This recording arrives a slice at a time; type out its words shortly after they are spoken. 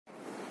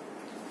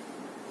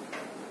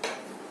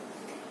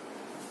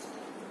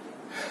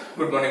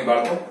Good morning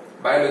બાળકો,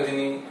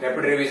 બાયોલોજીની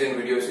rapid revision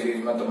video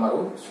સિરીઝમાં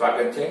તમારું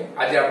સ્વાગત છે।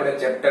 આજે આપણે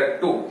ચેપ્ટર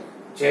 2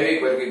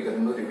 જૈવિક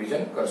વર્ગીકરણનું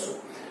રિવિઝન કરશું।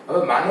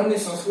 હવે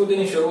માનવની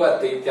સંસ્કૃતિની શરૂઆત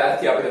થઈ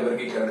ત્યારથી આપણે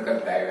વર્ગીકરણ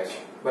કરતા આવ્યા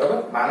છીએ, બરાબર।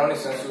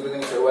 માનવની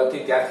સંસ્કૃતિની શરૂઆત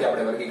થઈ ત્યારથી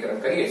આપણે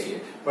વર્ગીકરણ કરીએ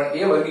છીએ, પણ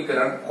એ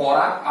વર્ગીકરણ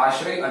ખોરાક,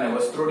 આશ્રય અને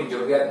વસ્ત્રોની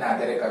જરૂરિયાતના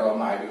આધારે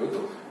કરવામાં આવ્યું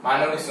હતું।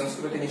 માનવની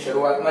સંસ્કૃતિની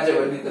શરૂઆતમાં જે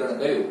વર્ગીકરણ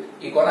કર્યું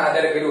એ કોના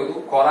આધારે કર્યું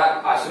હતું? ખોરાક,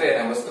 આશ્રય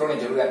અને વસ્ત્રોની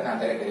જરૂરિયાતના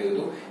આધારે કર્યું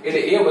હતું।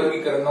 એટલે એ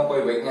વર્ગીકરણનો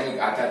કોઈ વૈજ્ઞાનિક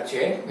આધાર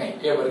છે નહીં,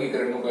 એ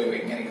વર્ગીકરણનો કોઈ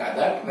વૈજ્ઞાનિક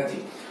આધાર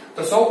નથી।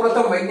 તો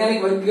સૌપ્રથમ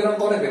વૈજ્ઞાનિક વર્ગીકરણ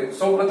કોણે કર્યું?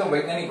 સૌપ્રથમ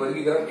વૈજ્ઞાનિક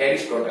વર્ગીકરણ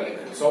એરિસ્ટોટલે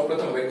કર્યું।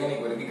 સૌપ્રથમ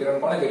વૈજ્ઞાનિક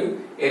વર્ગીકરણ કોણે કર્યું?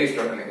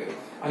 એરિસ્ટોટલે કર્યું।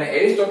 અને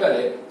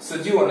એરિસ્ટોટલે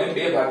સજીવોને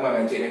બે ભાગમાં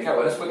વહેંચી નાખ્યા,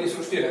 વનસ્પતિ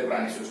સૃષ્ટિ અને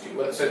પ્રાણી સૃષ્ટિ।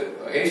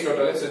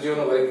 એરિસ્ટોટલે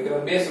સજીવોનું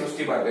વર્ગીકરણ બે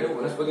સૃષ્ટિમાં કર્યું,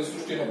 વનસ્પતિ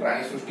સૃષ્ટિ અને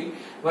પ્રાણી સૃષ્ટિ।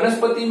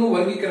 વનસ્પતિનું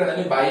વર્ગીકરણ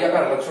અને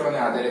બાહ્યાકાર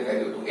લક્ષણોના આધારે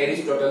કર્યું હતું।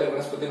 એરિસ્ટોટલે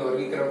વનસ્પતિનું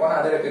વર્ગીકરણ કોના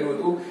આધારે કર્યું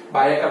હતું?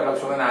 બાહ્યાકાર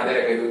લક્ષણોના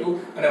આધારે કર્યું હતું।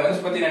 અને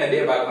વનસ્પતિને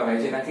બે ભાગમાં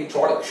વહેંચી નાખી,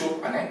 છોડ,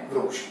 ક્ષુપ અને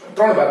વૃક્ષ।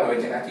 ત્રણ ભાગમાં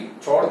વહેંચી નાખી,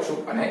 છોડ,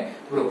 ક્ષુપ અને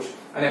વૃક્ષ।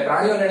 અને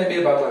પ્રાણીઓને બે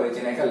ભાગમાં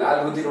વહેંચી નાખ્યા, લાલ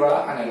રુધિર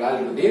વાળા અને લાલ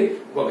રુધિર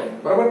વગર,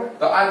 બરાબર।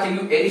 તો આ થઈ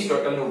ગયું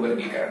એરિસ્ટોટલનું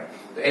વર્ગીકરણ।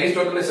 તો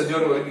એરિસ્ટોટલે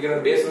સજીવોનું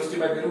વર્ગીકરણ બે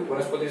સૃષ્ટિમાં કર્યું,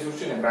 વનસ્પતિ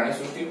સૃષ્ટિ અને પ્રાણી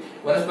સૃષ્ટિ।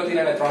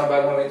 વનસ્પતિને ત્રણ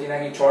ભાગમાં વહેંચી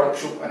નાખી, છોડ,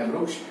 ક્ષુપ અને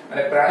વૃક્ષ।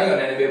 અને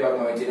પ્રાણીઓને બે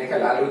ભાગમાં વહેંચી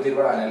નાખ્યા, લાલ રુધિર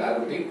વાળા અને લાલ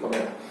રુધિર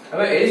વગર।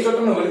 હવે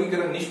એરિસ્ટોટલનું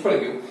વર્ગીકરણ નિષ્ફળ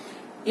ગયું।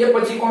 એ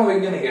પછી કોણ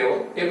વૈજ્ઞાનિક આવ્યો?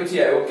 એ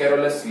પછી આવ્યો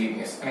કેરોલસ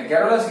લિનિયસ। અને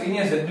કેરોલસ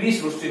લિનિયસે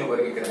દ્વિસૃષ્ટિનું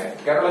વર્ગીકરણ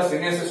આપ્યું। કેરોલસ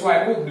લિનિયસે શું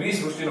આપ્યું?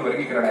 દ્વિસૃષ્ટિનું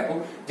વર્ગીકરણ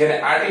આપ્યું, જેને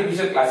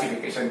આર્ટિફિશિયલ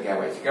ક્લાસિફિકેશન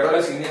કહેવાય છે।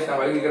 કેરોલસ લિનિયસના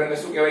વર્ગીકરણને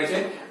શું કહેવાય છે?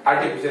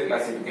 Artificial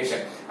classification.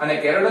 અને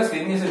કેરોલસ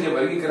લિનિયસે જે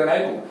વર્ગીકરણ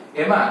આપ્યું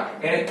એમાં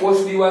એને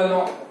કોષ દિવાલનો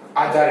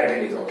આધાર એને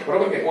લીધો,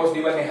 બરોબર, કે કોષ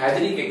દિવાલની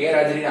હાજરી કે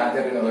ગેરહાજરીના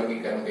આધારે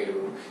વર્ગીકરણ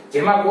કર્યું।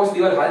 જેમાં કોષ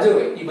દિવાલ હાજર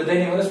હોય એ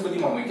બધાને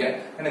વનસ્પતિમાં મૂક્યા,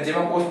 અને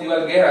જેમાં કોષ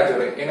દિવાલ ગેરહાજર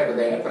હોય એને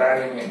બધાને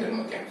પ્રાણીઓની અંદર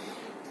મૂક્યા।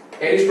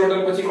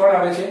 એરિસ્ટોટલ પછી કોણ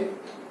આવે છે?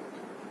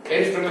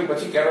 એરિસ્ટોટલ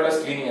પછી કેરોલસ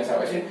લિનિયસ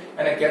આવે છે।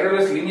 અને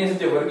કેરોલસ લિનિયસે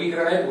જે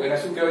વર્ગીકરણ આપ્યું એને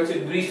શું કહેવાય છે?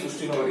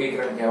 દ્વિસૃષ્ટિનું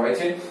વર્ગીકરણ કહેવાય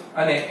છે,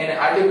 અને એને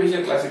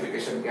આર્ટિફિશિયલ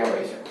ક્લાસિફિકેશન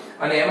કહેવાય છે।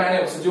 અને એમાં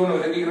એને સજીવોનું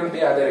વર્ગીકરણ બે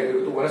આધારે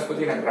કર્યું હતું,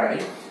 વનસ્પતિ અને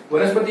પ્રાણી।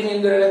 વનસ્પતિની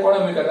અંદર એને કોણ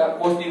મૂક્યા હતા?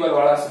 કોષ દિવાલ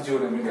વાળા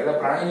સજીવોને મૂક્યા હતા,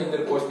 પ્રાણીની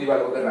અંદર કોષ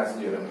દિવાલ વગરના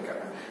સજીવોને મૂક્યા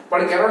હતા।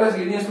 પણ કેરોલસ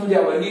લિનિયસનું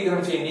જે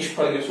વર્ગીકરણ છે એ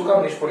નિષ્ફળ ગયું। શું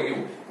કામ નિષ્ફળ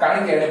ગયું?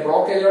 કારણ કે એને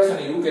પ્રોકેરિયોટ્સ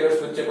અને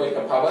યુકેરિયોટ્સ વચ્ચે કોઈ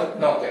તફાવત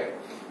ન કર્યો।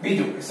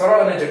 બીજું,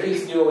 સરળ અને જટિલ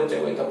સજીવો વચ્ચે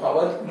કોઈ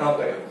તફાવત ન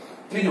કર્યો।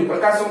 ત્રીજું,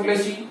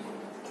 પ્રકાશસંશ્લેષી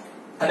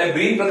અને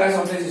બિન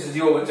પ્રકાશસંશ્લેષી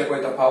સજીવો વચ્ચે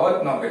કોઈ તફાવત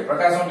ન કર્યો।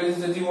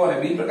 પ્રકાશસંશ્લેષી સજીવો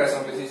અને બિન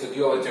પ્રકાશસંશ્લેષી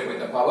સજીવો વચ્ચે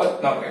કોઈ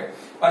તફાવત ન કર્યો।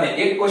 અને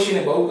એકકોષી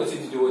અને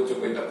બહુકોષી સજીવો વચ્ચે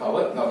કોઈ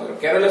તફાવત ન કર્યો।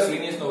 કેરોલસ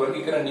લિનિયસનું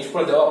વર્ગીકરણ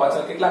નિષ્ફળ જવા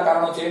પાછળ કેટલા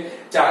કારણો છે?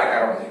 ચાર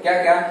કારણો છે।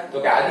 ક્યાં ક્યાં? તો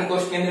કે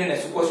આદિકોષ કેન્દ્રી અને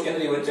સુકોષ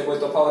કેન્દ્રી વચ્ચે કોઈ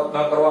તફાવત ન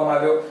કરવામાં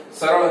આવ્યો,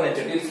 સરળ અને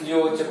જટિલ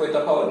સજીવો વચ્ચે કોઈ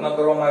તફાવત ન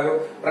કરવામાં આવ્યો,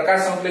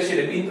 પ્રકાશસંશ્લેષી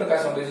અને બિન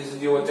પ્રકાશસંશ્લેષી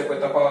સજીવો વચ્ચે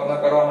કોઈ તફાવત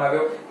ન કરવામાં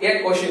આવ્યો,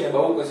 એકકોષી અને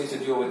બહુકોષી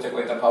સજીવો વચ્ચે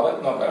કોઈ તફાવત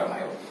ન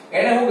કરવામાં આવ્યો।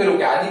 એને શું કર્યું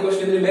કે આદિકોષ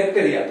કેન્દ્રી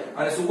બેક્ટેરિયા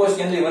અને સુકોષ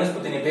કેન્દ્રી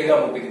વનસ્પતિને ભેગા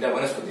મૂકી દીધા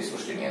વનસ્પતિ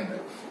સૃષ્ટિની અંદર।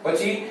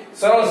 પછી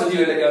સરળ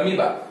સજીવ એટલે કે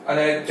અમીબા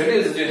અને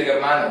જટિલ સજીવ એટલે કે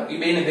માનવ, એ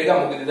બેને ભેગા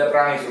મૂકી દીધા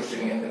પ્રાણી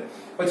સૃષ્ટિની અંદર।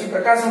 પછી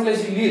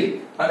પ્રકાશસંશ્લેષી લીલ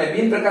અને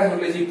બિન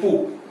પ્રકાશસંશ્લેષી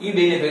ફૂગ, એ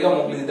બેને ભેગા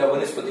મૂકી દીધા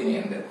વનસ્પતિની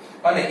અંદર।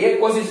 અને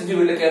એકકોષી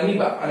સજીવ એટલે કે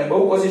અમીબા અને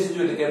બહુકોષી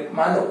સજીવ એટલે કે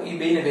માનવ, એ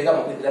બેને ભેગા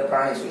મૂકી દીધા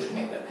પ્રાણી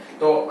સૃષ્ટિની અંદર।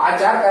 તો આ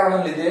ચાર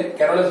કારણોને લીધે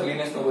કેરોલસ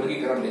લિનિયસનું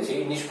વર્ગીકરણ જે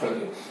છે એ નિષ્ફળ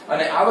ગયું।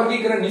 અને આ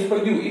વર્ગીકરણ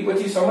નિષ્ફળ ગયું એ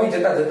પછી સમય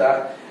જતા જતા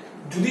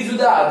જુદી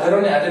જુદા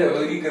આધારોને આધારે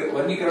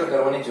વર્ગીકરણ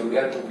કરવાની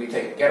જરૂરિયાત ઊભી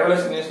થઈ।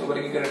 કેરોલસ લિનિયસનું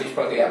વર્ગીકરણ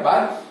નિષ્ફળ ગયા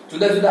બાદ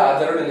જુદા જુદા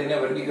આધારોને લઈને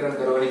વર્ગીકરણ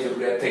કરવાની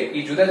જરૂરિયાત થઈ।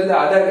 એ જુદા જુદા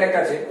આધાર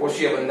કયા છે?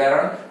 કોષીય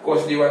બંધારણ,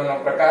 કોષ દિવાલનો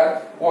પ્રકાર,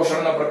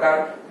 પોષણનો પ્રકાર,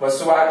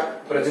 વસવાટ,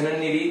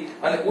 પ્રજનનની રીત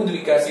અને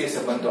ઉદ્વિકાસીય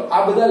સંબંધો।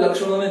 આ બધા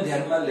લક્ષણોને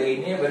ધ્યાનમાં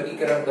લઈને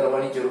વર્ગીકરણ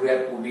કરવાની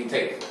જરૂરિયાત ઊભી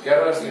થઈ।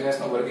 કેરોલસ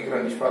લિનિયસનું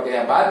વર્ગીકરણ નિષ્ફળ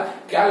ગયા બાદ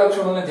કયા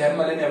લક્ષણોને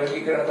ધ્યાનમાં લઈને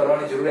વર્ગીકરણ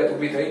કરવાની જરૂરિયાત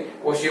ઊભી થઈ?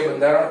 કોષીય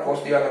બંધારણ,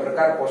 કોષ દિવાલનો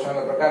પ્રકાર,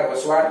 પોષણનો પ્રકાર,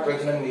 વસવાટ,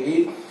 પ્રજનનની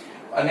રીત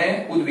અને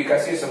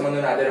ઉદ્વિકાસીય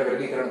સંબંધોના આધારે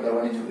વર્ગીકરણ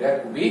કરવાની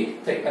જરૂરિયાત ઊભી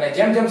થઈ। અને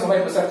જેમ જેમ સમય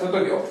પસાર થતો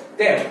ગયો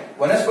તેમ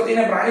વનસ્પતિ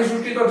અને પ્રાણી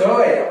સૃષ્ટિ તો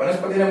જળવાઈ રહ્યા,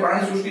 વનસ્પતિ અને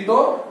પ્રાણી સૃષ્ટિ તો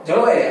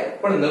જળવાઈ રહ્યા,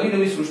 પણ નવી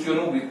નવી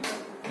સૃષ્ટિઓનું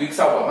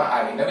વિકસાવવામાં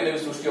આવી, નવી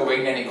નવી સૃષ્ટિઓ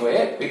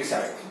વૈજ્ઞાનિકોએ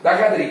વિકસાવી।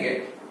 દાખલા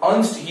તરીકે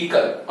અંશ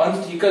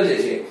હિકલ જે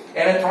છે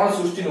એને ત્રણ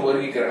સૃષ્ટિનું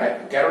વર્ગીકરણ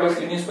આપ્યું। કેરોલસ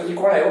લિનિયસ પછી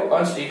કોણ આવ્યો?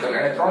 અંશ હિકલ,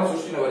 એને ત્રણ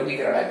સૃષ્ટિનું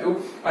વર્ગીકરણ આપ્યું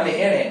અને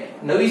એને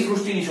નવી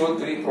સૃષ્ટિની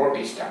શોધ કરી,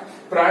 પ્રોટિસ્ટા।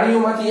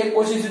 પ્રાણીઓમાંથી એક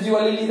કોષી સજીવો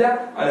લઈ લીધા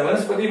અને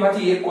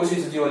વનસ્પતિમાંથી એક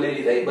કોષી સજીવો લઈ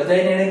લીધા, એ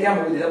બધાને એને ક્યાં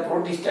મૂકી દીધા?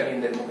 પ્રોટિસ્ટાની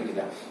અંદર મૂકી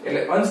દીધા।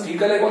 એટલે અંશ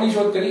હિકલે કોની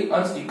શોધ કરી?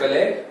 અંશ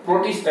હિકલે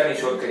પ્રોટિસ્ટાની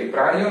શોધ કરી।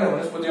 પ્રાણીઓ અને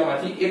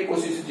વનસ્પતિઓમાંથી એક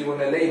કોષી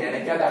સજીવોને લઈને એને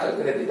ક્યાં દાખલ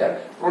કરી દીધા?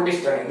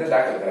 પ્રોટિસ્ટાની અંદર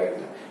દાખલ કરાવી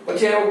દીધા।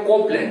 પછી આવ્યો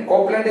કોપલેન્ડ।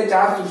 કોપલેન્ડે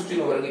ચાર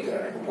સૃષ્ટિનું વર્ગીકરણ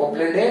આપ્યું।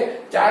 કોપલેન્ડે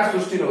ચાર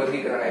સૃષ્ટિનું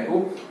વર્ગીકરણ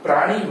આપ્યું,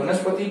 પ્રાણી,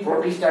 વનસ્પતિ,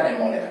 પ્રોટિસ્ટા અને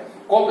મોનેરા।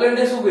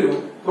 કોપલેન્ડે શું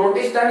કર્યું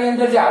પ્રોટિસ્ટાની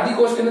અંદર જે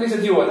આદિકોષ કેન્દ્રી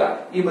સજીવો હતા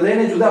એ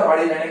બધાને જુદા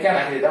પાડીને એને ક્યાં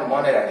નાખી દીધા?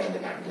 મોનેરાની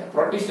અંદર નાખી દીધા.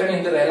 પ્રોટિસ્ટાની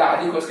અંદર રહેલા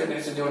આદિકોષ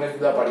કેન્દ્રી સજીવોને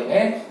જુદા પાડીને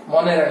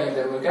મોનેરાની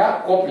અંદર મૂક્યા.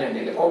 કોપલેન્ડ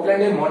એટલે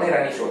કોપલેન્ડે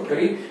મોનેરાની શોધ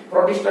કરી.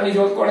 પ્રોટિસ્ટાની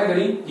શોધ કોણે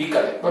કરી?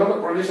 હિકલે. બરોબર,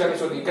 પ્રોટિસ્ટાની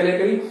શોધ હિકલે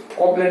કરી,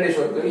 કોપલેન્ડે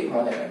શોધ કરી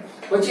મોનેરાની.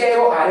 પછી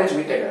આવ્યો આરએચ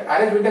વિટેકર.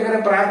 આરએચ વિટેકરે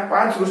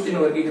 5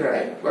 સૃષ્ટિનું વર્ગીકરણ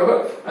આપ્યું. બરોબર,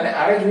 અને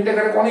આરએચ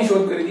વિટેકરે કોની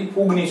શોધ કરી હતી?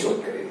 ફૂગની શોધ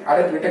કરી હતી.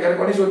 આરએચ વિટેકરે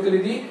કોની શોધ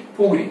કરી હતી?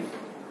 ફૂગની.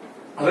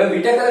 હવે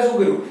વિટેકરે શું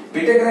કર્યું?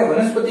 વિટેકરે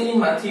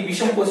વનસ્પતિમાંથી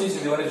વિષમપોષી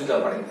સજીવોને જુદા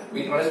પાડી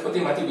દીધા.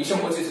 વનસ્પતિમાંથી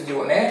વિષમપોષી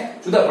સજીવોને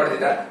જુદા પાડી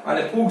દીધા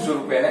અને ફૂગ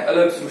સ્વરૂપે એને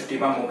અલગ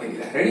સૃષ્ટિમાં મૂકી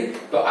દીધા. રેડી?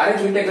 તો આરએચ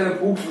વિટેકરે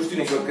ફૂગ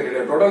સૃષ્ટિની શોધ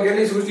કરી. ટોટલ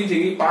કેટલી સૃષ્ટિ થઈ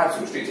ગઈ? 5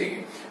 સૃષ્ટિ થઈ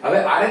ગઈ. હવે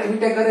આરએચ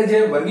વિટેકરે જે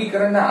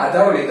વર્ગીકરણના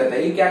આધારો લીધા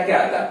હતા એ ક્યાં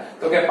ક્યાં હતા?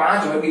 તો કે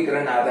 5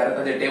 વર્ગીકરણના આધાર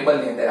હતા જે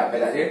ટેબલની અંદર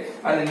આપેલા છે,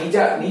 અને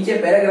નીચે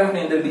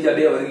પેરેગ્રાફની અંદર બીજા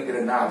 2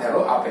 વર્ગીકરણના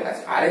આધારો આપેલા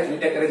છે. આરએચ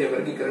વિટેકરે જે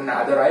વર્ગીકરણના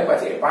આધારો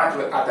આપ્યા છે એ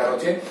 5 આધારો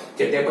છે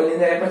જે ટેબલની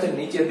અંદર આપ્યા છે.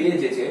 નીચે 2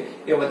 જે છે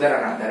એ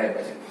વધારાના આધાર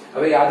આપ્યા છે.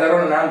 હવે એ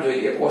આધારોના નામ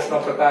જોઈએ. કોષનો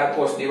પ્રકાર,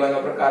 કોષ દિવાલનો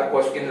પ્રકાર,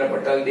 કોષ કેન્દ્ર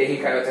પટલ,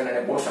 દૈહિક આયોજન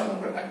અને પોષણનો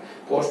પ્રકાર.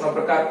 કોષનો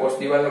પ્રકાર, કોષ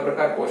દિવાલનો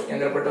પ્રકાર, કોષ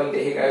કેન્દ્ર પટલ,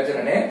 દૈહિક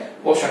આયોજન અને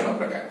પોષણનો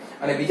પ્રકાર.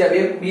 અને બીજા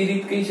બે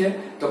રીત કઈ છે?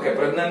 તો કે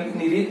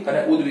પ્રજનનની રીત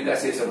અને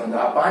ઉદ્વિકાસીય સંબંધો.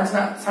 આ 5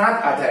 ના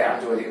 7 આધારે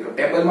આમ જોવા જઈએ તો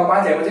ટેબલમાં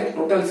 5 આવ્યા છે,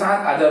 ટોટલ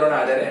 7 આધારોના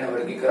આધારે એનું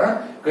વર્ગીકરણ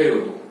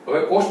કર્યું હતું. હવે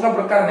કોષનો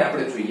પ્રકારને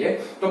આપણે જોઈએ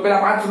તો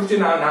પેલા 5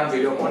 સૃષ્ટિના નામ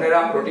જોઈ લો.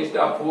 મોનેરા,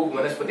 પ્રોટિસ્ટા, ફૂગ,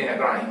 વનસ્પતિ અને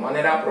પ્રાણી.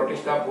 મોનેરા,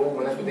 પ્રોટિસ્ટા, ફૂગ,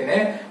 વનસ્પતિ અને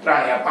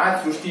પ્રાણી. આ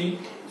 5 સૃષ્ટિ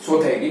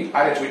શોધાઈ ગઈ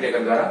આરએચ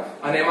વિટેકર દ્વારા.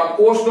 અને એમાં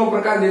કોષનો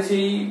પ્રકાર જે છે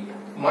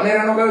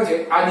મોનેરાનો કયો છે?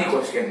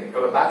 આદિકોષ કેન્દ્રી.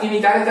 હવે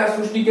બાકીની 4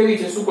 સૃષ્ટિ કેવી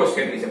છે? સુકોષ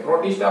કેન્દ્રી છે.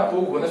 પ્રોટિસ્ટા,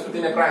 ફૂગ, વનસ્પતિ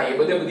અને પ્રાણી એ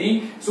બધી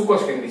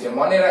સુકોષ કેન્દ્રી છે.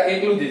 મોનેરા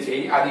એકલું જ છે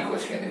એ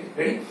આદિકોષ કેન્દ્રી.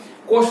 રેડી?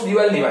 કોષ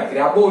દિવાલની વાત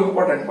કરીએ. આ બહુ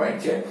ઇમ્પોર્ટન્ટ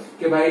પોઈન્ટ છે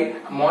કે ભાઈ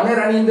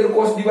મોનેરાની અંદર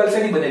કોષ દિવાલ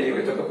શેની બનેલી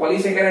હોય? તો કે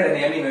પોલિસેકેરાઇડ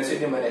અને એમિનો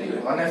એસિડની બનેલી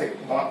હોય.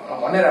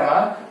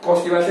 મોનેરામાં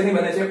કોષ દિવાલ શેની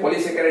બને છે?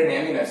 પોલિસેકેરાઇડ અને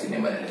એમિનો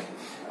એસિડની બનેલી છે.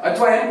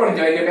 અથવા એમ પણ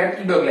કહેવાય કે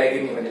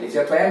પેપ્ટિડોગ્લાયકનની બનેલી છે,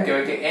 અથવા એમ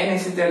કહેવાય કે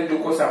N-એસિટાઇલ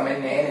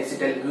ગ્લુકોસામાઇન અને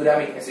N-એસિટાઇલ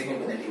બ્યુરામિક એસિડની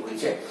બનેલી હોય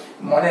છે.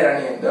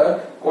 મોનેરાની અંદર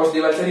કોષ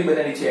દિવાલ શેની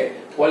બનેલી છે?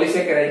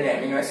 પોલિસેકેરાઇડ અને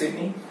એમિનો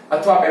એસિડની,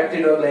 અથવા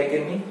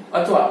પેપ્ટિડોગ્લાયકનની,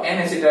 અથવા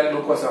N-એસિટાઇલ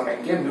ગ્લુકોસામાઇન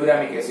કે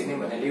બ્યુરામિક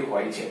એસિડની બનેલી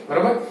હોય છે.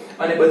 બરાબર?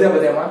 અને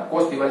બધામાં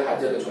કોષ દિવાલ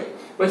હાજર જ હોય.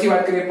 પછી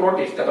વાત કરીએ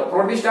પ્રોટિસ્ટા. તો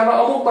પ્રોટિસ્ટામાં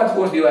અમુક જ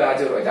કોષ દિવાલ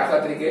હાજર હોય.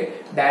 દાખલા તરીકે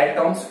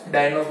ડાયટોમ્સ,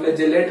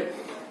 ડાયનોફ્લેજેલેટ,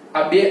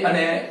 આ 2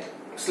 અને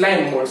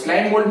સ્લાઇમ મોલ્ડ.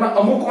 સ્લાઇમ મોલ્ડમાં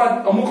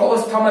અમુક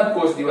અવસ્થામાં જ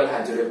કોષ દિવાલ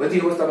હાજર હોય.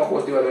 બધી અવસ્થામાં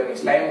કોષ દિવાલ હોય નહીં.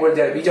 સ્લાઇમ મોલ્ડ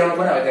જ્યારે બીજાણુ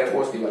બનાવે ત્યારે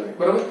કોષ દિવાલ હોય.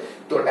 બરોબર?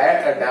 તો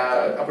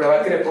આપણે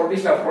વાત કરીએ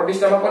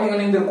પ્રોટિસ્ટામાં કોની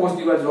અંદર કોષ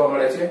દિવાલ જોવા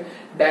મળે છે?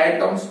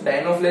 ડાયટોમ્સ,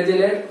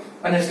 ડાયનોફ્લેજેલેટ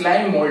અને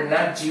સ્લાઇમ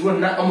મોલ્ડના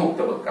જીવનના અમુક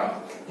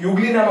તબક્કામાં.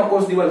 યુગ્લિનામાં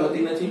કોષ દિવાલ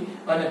હોતી નથી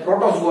અને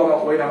પ્રોટોઝોઆમાં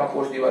કોઈનામાં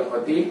કોષ દિવાલ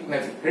હોતી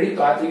નથી. રેડી?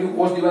 તો આ થઈ ગયું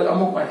કોષ દિવાલ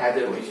અમુક પણ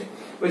હાજર હોય છે.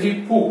 પછી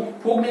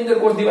ફૂગની અંદર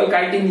કોષ દિવાલ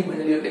કાઇટિનની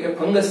બનેલી હોય, એટલે કે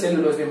ફંગસ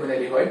સેલ્યુલોઝની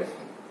બનેલી હોય.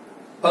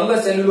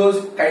 ફંગસ સેલ્યુલોઝ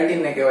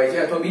કાઇટિન ને કહેવાય છે.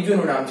 અથવા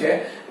બીજુંનું નામ છે,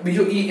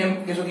 બીજું એમ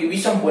કહેશો કે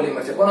વિષમ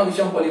પોલિમર છે. કોનો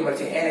વિષમ પોલિમર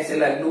છે?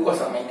 N-એસિટાઇલ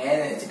ગ્લુકોસામાઇન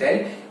અને N-એસિટાઇલ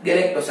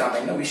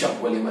ગેલેક્ટોસામાઇનનો વિષમ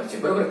પોલિમર છે.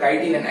 બરોબર?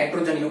 કાઇટિન અને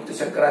નાઇટ્રોજન યુક્ત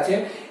શર્કરા છે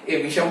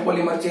એ વિષમ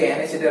પોલિમર છે.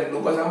 N-એસિટાઇલ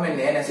ગ્લુકોસામાઇન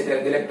અને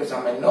N-એસિટાઇલ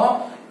ગેલેક્ટોસામાઇનનો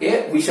એ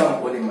વિષમ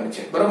પોલિમર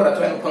છે. બરોબર?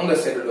 અથવા એનું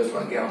ફંગસ સેલ્યુલોઝ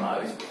પણ કહેવામાં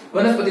આવે છે.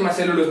 વનસ્પતિમાં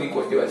સેલ્યુલોઝની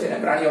કોષ દિવાલ છે અને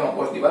પ્રાણીઓમાં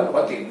કોષ દિવાલ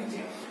હોતી નથી.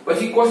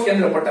 પછી કોષ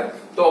કેન્દ્ર પટલ.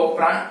 તો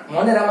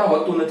મોનેરામાં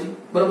હોતું નથી.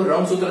 બરોબર?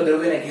 રંગસૂત્ર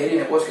દ્રવ્યને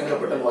ઘેરીને કોષ કેન્દ્ર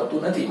પટલ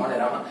હોતું નથી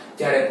મોનેરામાં.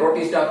 જ્યારે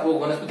પ્રોટિસ્ટા, ફૂગ,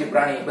 વનસ્પતિ,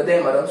 પ્રાણી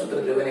બધામાં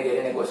રંગસૂત્ર દ્રવ્યને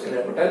ઘેરીને કોષ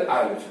કેન્દ્ર પટલ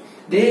આવ્યું છે.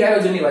 દૈહિક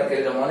આયોજનની વાત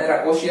કરીએ તો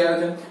મોનેરા કોષીય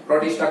આયોજન,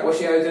 પ્રોટિસ્ટા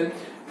કોષીય આયોજન,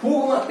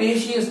 ફૂગમાં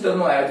પેશીય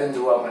સ્તરનું આયોજન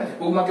જોવા મળે છે.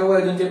 ફૂગમાં કેવું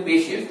આયોજન છે?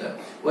 પેશીય સ્તર.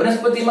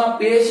 વનસ્પતિમાં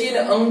પેશી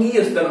અને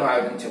અંગીય સ્તરનું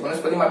આયોજન છે.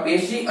 વનસ્પતિમાં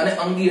પેશી અને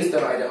અંગીય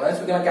સ્તરનું આયોજન.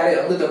 વનસ્પતિમાં ક્યારેય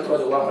અંગતંત્રો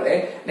જોવા મળે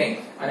નહીં.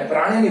 અને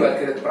પ્રાણીની વાત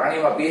કરીએ તો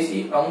પ્રાણીમાં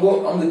પેશી, અંગો,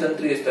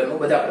 અંગતંત્રીય સ્તરનું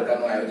બધા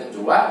પ્રકારનું આયોજન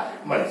જોવા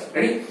મળે છે.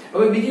 રેડી?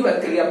 હવે બીજી વાત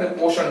કરીએ આપણે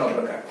પોષણનો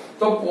પ્રકાર.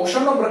 તો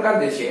પોષણનો પ્રકાર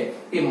જે છે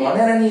એ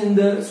મોનેરાની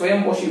અંદર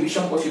સ્વયંપોષી,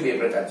 વિષમપોષી 2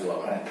 પ્રકાર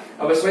જોવા મળે.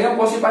 હવે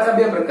સ્વયંપોષી પાછા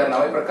 2 પ્રકારના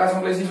હોય, પ્રકાશ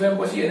સંશ્લેષી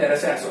સ્વયંપોષી અને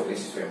રસાયણ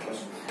સંશ્લેષી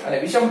સ્વયંપોષી. અને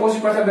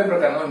વિષમપોષી પાછા 2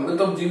 પ્રકારના હોય,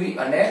 મૃતોપજીવી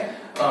અને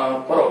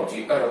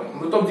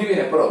મૃતોપજીવી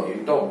અને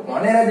પરોપજીવી. તો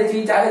મોનેરા જે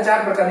છે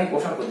 4 પ્રકારની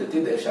પોષણ પદ્ધતિ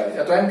દર્શાવે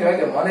છે. તો એમ કહેવાય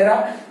કે મોનેરા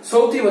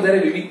સૌથી વધારે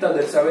વિવિધતા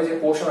દર્શાવે છે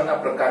પોષણના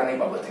પ્રકારની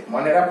બાબતે.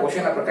 મોનેરા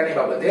પોષણના પ્રકારની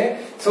બાબતે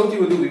સૌથી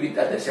વધુ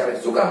વિવિધતા દર્શાવે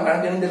છે. શું કામ?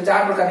 કારણ કે એની અંદર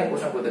 4 પ્રકારની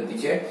પોષણ પદ્ધતિ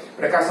છે.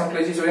 પ્રકાશ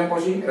સંશ્લેષી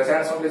સ્વયંપોષી,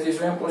 રસાયણ સંશ્લેષી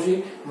સ્વયંપોષી,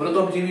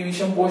 મૃતોપજીવી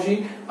વિષમપોષી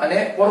અને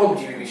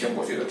પરોપજીવી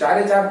વિષમપોષી. તો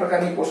 4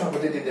 પ્રકારની પોષણ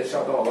પદ્ધતિ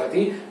દર્શાવતો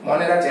હોવાથી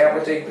મોનેરા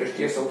ચયાપચયની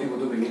દ્રષ્ટિએ સૌથી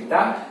વધુ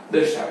વિવિધતા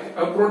દર્શાવે છે.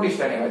 હવે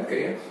પ્રોટિસ્ટાની વાત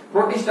કરીએ.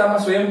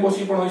 પ્રોટિસ્ટામાં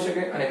સ્વયંપોષી પણ હોઈ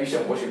શકે અને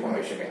વિષમપોષી પણ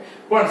હોઈ શકે.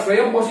 પણ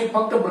સ્વયંપોષી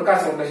ફક્ત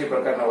પ્રકાશ સંશ્લેષી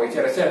પ્રકારના હોય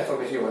છે, રસાયણ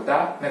સંશ્લેષી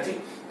હોતા નથી.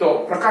 તો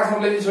પ્રકાશ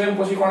સંશ્લેષી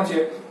સ્વયંપોષી કોણ છે?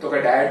 તો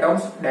કે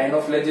ડાયટોમ્સ,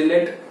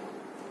 ડાયનોફ્લેજેલેટ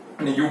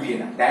અને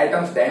યુગ્લિના.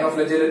 ડાયટોમ્સ,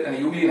 ડાયનોફ્લેજેલેટ અને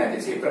યુગ્લિના જે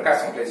છે એ પ્રકાશ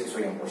સંશ્લેષી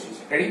સ્વયંપોષી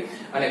છે. રેડી?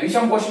 અને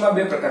વિષમપોષીમાં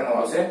 2 પ્રકારનો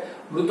આવશે,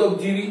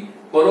 મૃતોપજીવી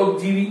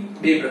પરોપજીવી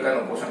બે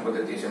પ્રકારનું પોષણ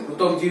પદ્ધતિ છે,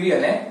 મૃતોપજીવી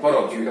અને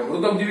પરોપજીવી. તો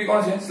મૃતોપજીવી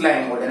કોણ છે?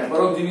 સ્લાઇમ મોલ્ડ. અને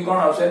પરોપજીવી કોણ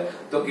આવશે?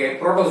 તો કે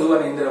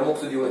પ્રોટોઝોઆની અંદર અમુક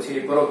સજીવો છે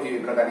એ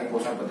પરોપજીવી પ્રકારની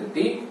પોષણ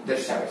પદ્ધતિ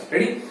દર્શાવે છે.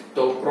 રેડી?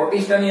 તો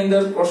પ્રોટિસ્ટાની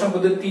અંદર પોષણ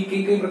પદ્ધતિ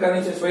કઈ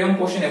પ્રકારની છે?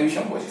 સ્વયંપોષી અને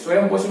વિષમપોષી.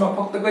 સ્વયંપોષીમાં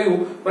ફક્ત કયું?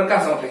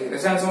 પ્રકાશ સંશ્લેષી.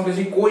 રસાયણ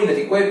સંશ્લેષી કોઈ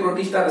નથી, કોઈ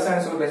પ્રોટિસ્ટા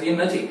રસાયણ સંશ્લેષી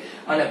નથી.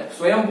 અને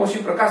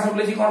સ્વયંપોષી પ્રકાશ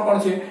સંશ્લેષી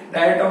કોણ છે?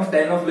 ડાયટમ્સ,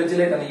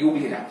 ડાયનોફ્લેજેલેટ અને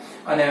યુગ્લિના.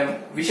 અને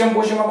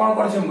વિષમપોષીમાં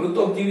કોણ છે?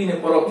 મૃતોપજીવી અને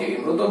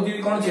પરોપજીવી.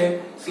 મૃતોપજીવી કોણ છે?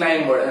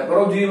 સ્લાઇમ મોલ્ડ. અને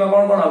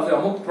પરોપજીવીમાં કોણ આવશે?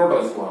 અમુક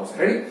પ્રોટોઝોઆ આવશે.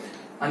 રેડી?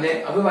 અને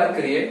હવે વાત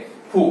કરીએ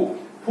ફૂગ.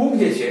 ફૂગ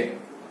જે છે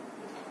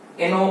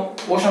એનો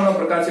પોષણનો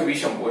પ્રકાર છે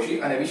વિષમપોષી.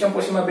 અને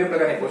વિષમપોષીમાં બે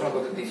પ્રકારની પોષણ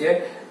પદ્ધતિ છે,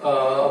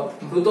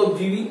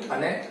 મૃતોપજીવી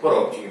અને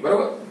પરોપજીવી.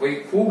 બરોબર?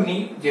 ભાઈ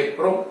ફૂગની જે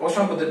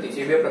પોષણ પદ્ધતિ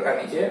છે બે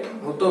પ્રકારની છે,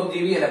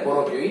 મૃતોપજીવી અને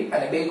પરોપજીવી.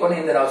 અને બે કોની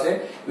અંદર આવશે?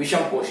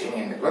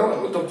 વિષમપોષીની અંદર. બરોબર?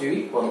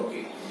 મૃતોપજીવી,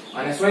 પરોપજીવી.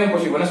 અને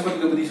સ્વયંપોષી વનસ્પતિ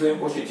તો બધી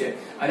સ્વયંપોષી છે,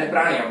 અને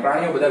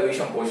પ્રાણીઓ બધા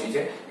વિષમપોષી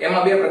છે.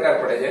 એમાં બે પ્રકાર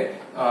પડે છે,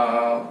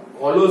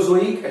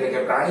 હોલોઝોઇક એટલે કે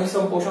પ્રાણી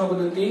સંપોષણ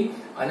પદ્ધતિ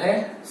અને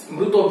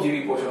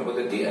મૃતોપજીવી પોષણ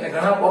પદ્ધતિ. અને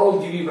ઘણા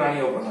પરોપજીવી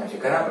પ્રાણીઓ પણ હોય છે.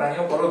 ઘણા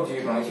પ્રાણીઓ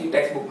પરોપજીવી પણ હોય છે,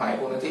 ટેક્સ્ટ બુકમાં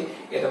આપ્યું નથી,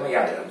 એ તમે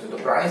યાદ રાખજો. તો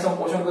પ્રાણી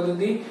સંપોષણ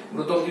પદ્ધતિ,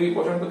 મૃતોપજીવી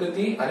પોષણ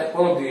પદ્ધતિ અને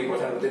પરોપજીવી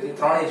પોષણ પદ્ધતિ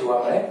ત્રણેય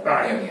જોવા મળે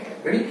પ્રાણીઓની અંદર.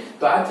 રેડી?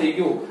 તો આ થઈ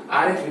ગયું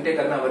RH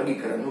વિટેકરના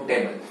વર્ગીકરણનું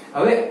ટેબલ.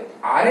 હવે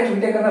RH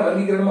વિટેકરના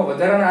વર્ગીકરણમાં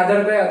વધારાના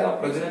આધાર કયા હતા?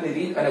 પ્રજનનની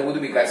રીત અને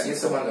ઉદ્વિકાસીય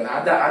સંબંધો.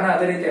 આના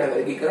આધારે તે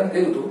વર્ગીકરણ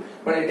કર્યું હતું,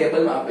 પણ એ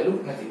ટેબલમાં આપેલું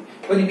નથી.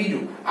 પછી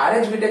બીજું,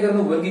 RH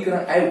વિટેકરનું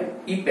વર્ગીકરણ આવ્યું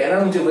એ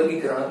પહેલાનું જે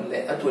વર્ગીકરણ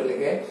હતું એટલે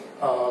કે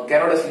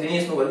કેરોલસ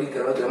લિનિયસનું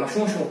વર્ગીકરણ હતું, એમાં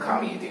શું શું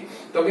ખામી હતી?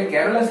 તો કે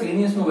કેરોલસ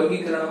લિનિયસનું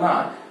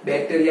વર્ગીકરણમાં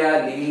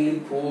બેક્ટેરિયા, લીલ,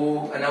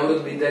 ફૂગ,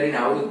 અનાવૃત બિદારી,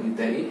 આવૃત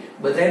બિદારી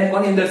બધાને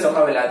કોની અંદર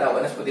સમાવેલા હતા?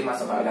 વનસ્પતિમાં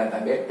સમાવેલા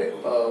હતા.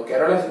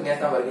 કેરોલસ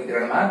લિનિયસના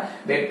વર્ગીકરણમાં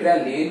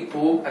બેક્ટેરિયા, લીલ,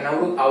 ફૂગ,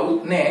 અનાવૃત,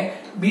 આવૃત ને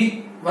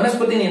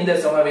વનસ્પતિની અંદર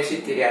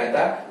સમાવેશિત કર્યા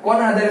હતા.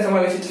 કોના આધારે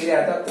સમાવેશિત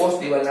કર્યા હતા? કોષ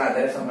દિવાલના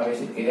આધારે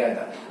સમાવેશિત કર્યા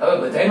હતા. હવે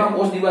બધાયમાં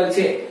કોષ દિવાલ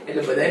છે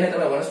એટલે બધાયને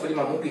તમે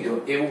વનસ્પતિમાં મૂકી દો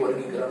એવું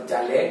વર્ગીકરણ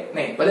ચાલે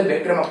નહીં. ભલે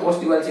બેક્ટેરિયામાં કોષ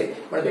દિવાલ છે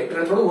પણ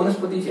બેક્ટેરિયા થોડું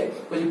વનસ્પતિ છે.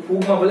 પછી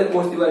ફૂગમાં ભલે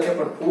કોષ દિવાલ છે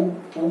પણ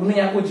ફૂગનું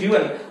આખું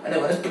જીવન અને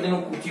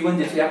વનસ્પતિનું જીવન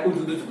જે છે આખું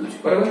જુદું જુદું છે.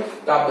 બરાબર?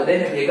 તો આ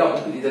બધાને ભેગા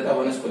મૂકી દીધા હતા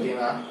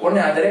વનસ્પતિમાં. કોને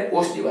આધારે?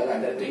 કોષ દિવાલના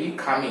આધારે. તો એ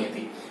ખામી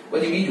હતી.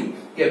 પછી બીજું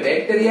કે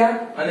બેક્ટેરિયા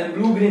અને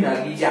બ્લુ ગ્રીન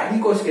આલ્ગી જે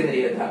આદિકોષ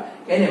કેન્દ્રીય હતા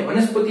એને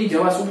વનસ્પતિ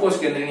જેવા સુકોષ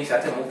કેન્દ્રની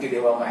સાથે મૂકી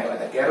દેવામાં આવ્યા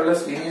હતા.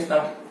 કેરોલસ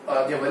લિનિયસના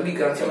જે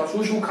વર્ગીકરણ છે એમાં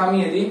શું શું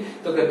ખામી હતી?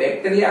 તો કે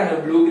બેક્ટેરિયા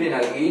અને બ્લુ ગ્રીન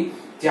આલ્ગી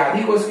જે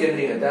આદિકોષ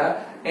કેન્દ્રીય હતા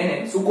એને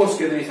સુકોષ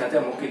કેન્દ્રી સાથે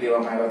મૂકી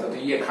દેવામાં આવ્યા હતા. તો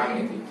એ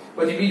ખામી હતી.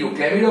 પછી બીજું,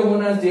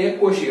 ક્લેમિડોમોનાસ જે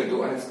એકકોષી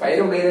હતું અને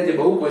સ્પાઇરોગૈરા જે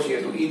બહુકોષી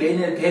હતું એ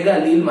બેને ભેગા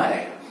લીલમાં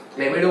રાખ્યા.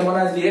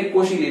 ક્લેમિડોમોનાસ જે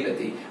એકકોષી લીલ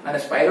હતી અને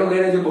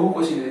સ્પાઇરોગૈરા જે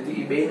બહુકોષી લીલ હતી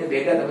એ બેને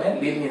ભેગા તમે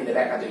લીલની અંદર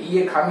રાખ્યા. તો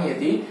એ ખામી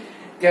હતી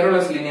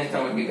કેરોલસ લિનિયસના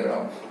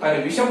વર્ગીકરણ.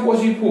 અને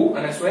વિષમપોષી ફૂગ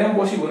અને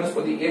સ્વયંપોષી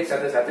વનસ્પતિ એક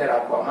સાથે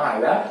રાખવામાં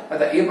આવ્યા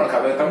હતા. એ પણ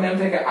ખબર તમને એમ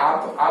થાય કે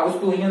આ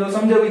વસ્તુ અહીંયા તો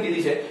સમજાવી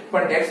દીધી છે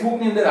પણ ટેક્સ્ટ બુક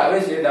ની અંદર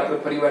આવે છે એટલે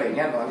આપણે ફરીવાર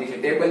અહીંયા નોંધી છે.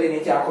 ટેબલની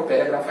નીચે આખો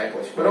પેરેગ્રાફ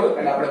આપ્યો છે. બરોબર?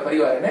 એટલે આપણે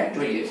ફરીવાર એને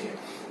જોઈએ છીએ.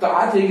 તો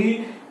આ થઈ ગઈ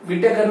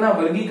વિટેકરના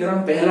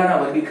વર્ગીકરણ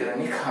પહેલાના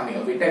વર્ગીકરણની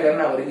ખામીઓ.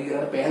 વિટેકરના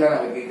વર્ગીકરણ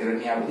પહેલાના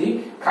વર્ગીકરણની આ બધી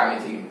ખામી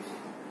થઈ ગઈ.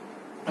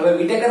 હવે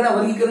વિટેકરના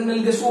વર્ગીકરણને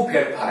લીધે શું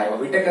ફેરફાર આવ્યો?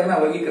 વિટેકરના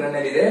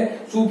વર્ગીકરણને લીધે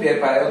શું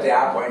ફેરફાર આવ્યો તે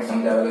આ પોઈન્ટ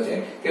સમજાવેલો છે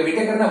કે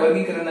વિટેકરના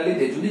વર્ગીકરણના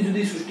લીધે જુદી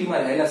જુદી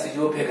સૃષ્ટિમાં રહેલા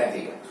સજીવો ભેગા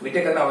થઈ ગયા.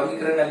 વિટેકરના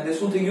વર્ગીકરણના લીધે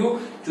શું થઈ ગયું?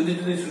 જુદી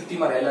જુદી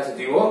સૃષ્ટિમાં રહેલા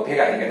સજીવો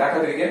ભેગા થઈ ગયા.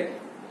 દાખલા તરીકે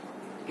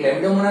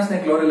ક્લેમિડોમોનાસ ને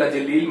ક્લોરેલા જે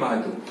લીલમાં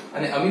હતું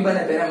અને અમીબા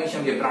ને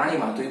પેરામીશિયમ જે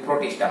પ્રાણીમાં હતું એ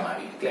પ્રોટિસ્ટામાં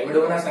આવી.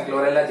 ક્લેમિડોમોનાસ ને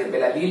ક્લોરેલા જે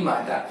પેલા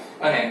લીલમાં હતા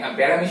અને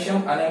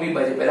પેરામીશિયમ અને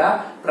અમીબા જે પેલા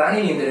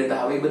પ્રાણીની અંદર હતા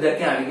હવે બધા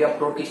ક્યાં આવી ગયા?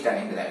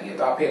 પ્રોટિસ્ટાની અંદર આવી ગયા.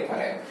 તો આ ફેરફાર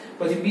આવ્યો.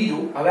 પછી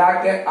બીજું, હવે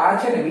આ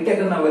છે ને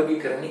વિટેકરના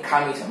વર્ગીકરણની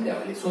ખામી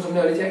સમજાવેલી. શું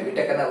સમજાવેલી છે?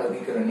 વિટેકરના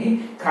વર્ગીકરણની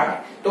ખામી.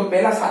 તો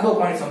પહેલા સાદો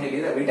પોઈન્ટ સમજી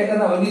લીધા.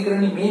 વિટેકરના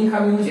વર્ગીકરણની મેઇન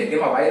ખામી શું છે? કે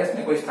એમાં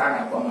વાયરસને કોઈ સ્થાન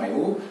આપવામાં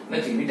આવ્યું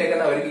નથી.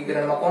 વિટેકરના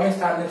વર્ગીકરણમાં કોને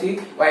સ્થાન નથી?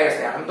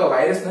 વાયરસને. આમ તો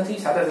વાયરસ નથી,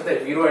 સાથે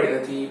સાથે વિરોઇડ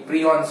નથી,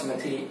 પ્રિયોન્સ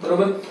નથી.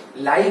 બરોબર?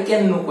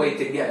 લાઇકેનનું કોઈ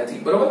જગ્યા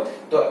નથી. બરોબર?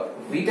 તો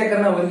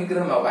વિટેકરના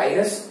વર્ગીકરણમાં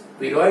વાયરસ,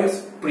 વિરોઇડ્સ,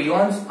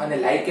 પ્રિયોન્સ અને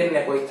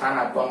લાઇકેનને કોઈ સ્થાન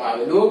આપવામાં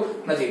આવેલું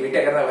નથી.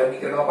 વિટેકરના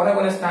વર્ગીકરણમાં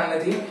કોને સ્થાન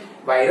નથી?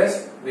 વાયરસ,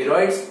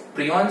 વિરોઇડ્સ,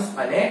 પ્રિયોન્સ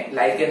અને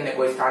લાઇકેનને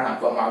કોઈ સ્થાન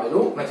આપવામાં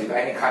આવેલું નથી. તો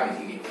એની ખામી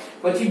થઈ ગઈ.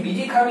 પછી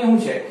બીજી ખામી શું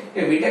છે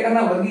કે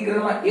વિટેકરના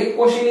વર્ગીકરણમાં એક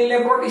કોષી લીલને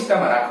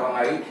પ્રોટિસ્ટામાં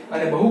રાખવામાં આવી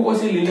અને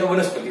બહુકોષી લીલને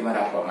વનસ્પતિમાં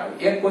રાખવામાં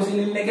આવી. એક કોષી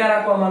લીલને ક્યાં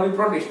રાખવામાં આવી?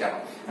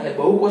 પ્રોટિસ્ટામાં. અને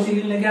બહુકોષી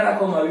લીલને ક્યાં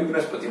રાખવામાં આવી?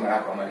 વનસ્પતિમાં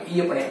રાખવામાં આવી.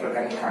 એ પણ એક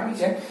પ્રકારની ખામી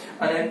છે.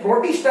 અને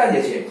પ્રોટિસ્ટા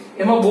જે છે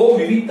એમાં બહુ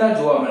વિવિધતા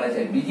જોવા મળે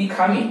છે. બીજી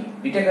ખામી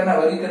વિટેકરના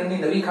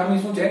વર્ગીકરણની નવી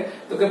ખામી શું છે?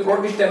 તો કે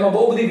પ્રોટિસ્ટામાં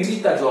બહુ બધી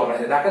વિવિધતા જોવા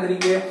મળે છે. દાખલા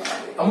તરીકે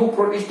અમુક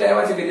પ્રોટિસ્ટા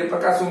એવા છે કે જે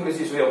પ્રકાશ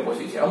સંશ્લેષી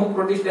સ્વયંપોષી છે, અમુક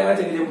પ્રોટિસ્ટા એવા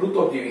છે કે જે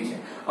મૃતોપજીવી છે,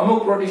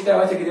 અમુક પ્રોટિસ્ટા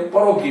એવા છે કે જે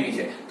પરોપજીવી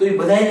છે. તો એ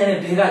બધાને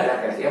ભેગા જ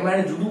રાખ્યા છે. એમાં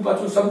એને જુદું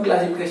પાછું સબ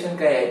ક્લાસિફિકેશન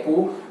કઈ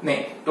આપ્યું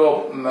નહીં. તો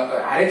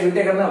RH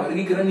વિટેકરના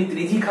વર્ગીકરણની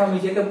ત્રીજી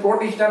ખામી છે કે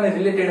પ્રોટિસ્ટાને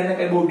રિલેટેડ એને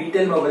કઈ બહુ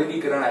ડિટેલમાં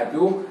વર્ગીકરણ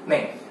આપ્યું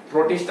નહીં.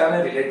 પ્રોટિસ્ટાને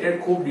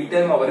રિલેટેડ ખૂબ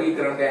ડિટેલમાં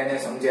વર્ગીકરણ કે એને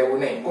સમજાવ્યું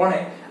નહીં. કોણે?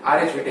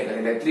 Rh Whittaker.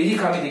 એટલે ત્રીજી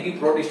ખામી થઈ ગઈ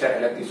પ્રોટિસ્ટાને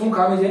લગતી. શું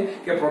ખામી છે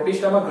કે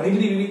પ્રોટિસ્ટામાં ઘણી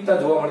બધી વિવિધતા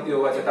જોવા મળતી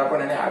હોવા છતાં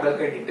પણ એને આગળ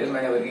કઈ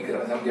ડિટેલમાં એને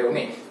વર્ગીકરણ સમજાવ્યું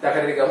નહીં.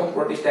 દાખલા તરીકે અમુક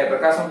પ્રોટિસ્ટા એ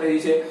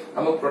પ્રકાશસંશ્લેષી છે,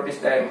 અમુક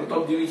પ્રોટિસ્ટા એ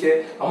મૃતોપજીવી છે,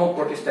 અમુક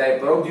પ્રોટિસ્ટા એ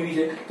પરોપજીવી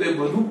છે. તો એ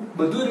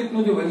બધું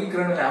રીતનું જે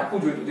વર્ગીકરણ એને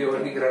આપવું જોઈતું તે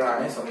વર્ગીકરણ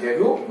આને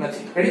સમજાવ્યું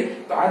નથી. રેડી?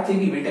 તો આ થઈ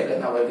ગઈ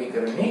વિટેકરના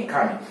વર્ગીકરણની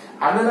ખામી.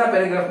 આગળના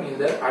પેરેગ્રાફની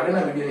અંદર,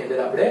 આગળના વિડિયોની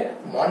અંદર આપણે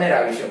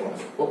મોનેરા વિશે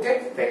ભણશું. Okay,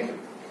 thank you.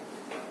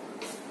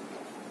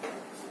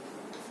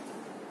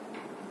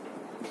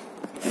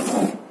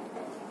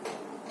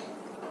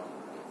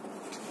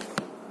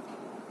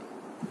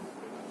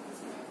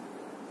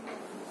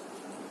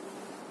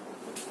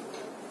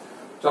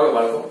 ચાલો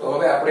બાળકો, તો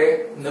હવે આપણે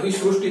નવી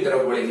સૃષ્ટિ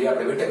તરફ વળી જઈએ.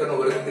 આપણે વિટેકરનું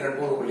વર્ગીકરણ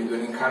પૂરું કરી લીધું,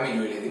 એની ખામી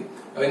જોઈ લીધી.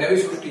 હવે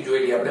નવી સૃષ્ટિ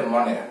જોઈ લઈએ આપણે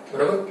મોનેરા.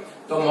 બરાબર?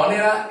 તો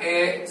મોનેરા એ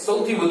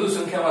સૌથી વધુ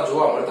સંખ્યામાં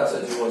જોવા મળતા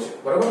સજીવો છે.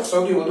 બરાબર?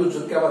 સૌથી વધુ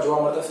સંખ્યામાં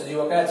જોવા મળતા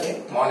સજીવો કયા છે?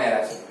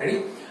 મોનેરા છે.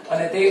 રેડી?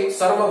 અને તે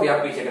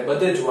સર્વવ્યાપી છે, એટલે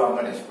બધે જોવા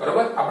મળે છે.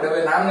 બરાબર? આપણે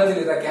હવે નામ નથી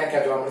લેતા ક્યાં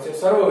ક્યાં જોવા મળે છે.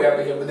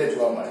 સર્વવ્યાપી છે, બધે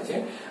જોવા મળે છે.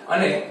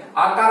 અને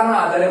આકારના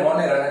આધારે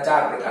મોનેરાના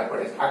 4 પ્રકાર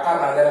પડે છે.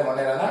 આકારના આધારે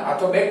મોનેરાના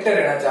અથવા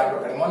બેક્ટેરિયાના 4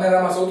 પ્રકાર.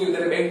 મોનેરામાં સૌથી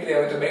વધારે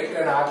બેક્ટેરિયા હોય તો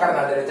બેક્ટેરિયાના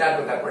આકારના આધારે 4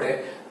 પ્રકાર પડે.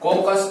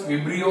 Caucus,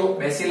 વિબ્રિયો,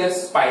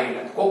 bacillus,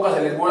 સ્પાઇરુલમ. કોકસ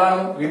એટલે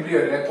ગોળાનું,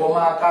 વિબ્રિયો એટલે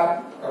કોમા આકાર,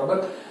 બરાબર?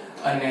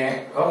 અને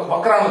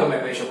વક્રાણુ તમે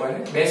કહી શકો.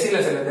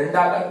 બેસિલસ એટલે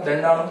દંડાકાર,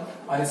 દંડાણુ,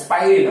 અને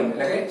સ્પાઇરુલમ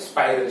એટલે કે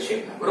સ્પાઇરલ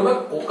શેપ. બરોબર?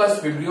 કોકસ,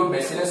 વિબ્રિયો,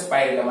 બેસિલસ,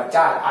 સ્પાઇરુલમ આ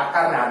 4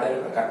 આકારના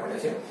આધારે પ્રકાર પડે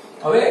છે.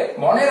 હવે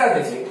મોનેરા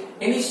જે છે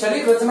એની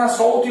શરીર રચના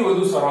સૌથી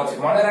વધુ સરળ છે.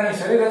 મોનેરાની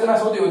શરીર રચના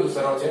સૌથી વધુ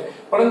સરળ છે,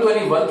 પરંતુ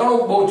એની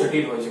વર્તણૂક બહુ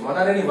જટિલ હોય છે.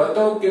 મોનેરાની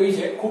વર્તણૂક કેવી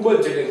છે? ખૂબ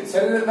જ જટિલ.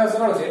 શરીર રચના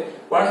સરળ છે,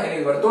 પણ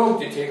એની વર્તણૂક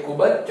જે છે ખૂબ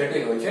જ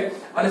જટિલ હોય છે.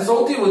 અને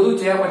સૌથી વધુ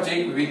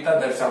ચયાપચયિક વિવિધતા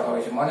દર્શાવતા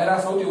હોય છે. મોનેરા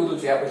સૌથી વધુ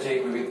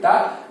ચયાપચયિક વિવિધતા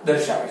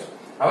દર્શાવે છે.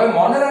 હવે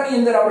મોનેરાની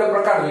અંદર આપણે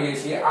પ્રકાર જોઈએ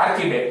છીએ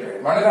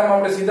આર્કીબેક્ટેરિયા. મોનેરામાં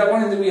આપણે સીધા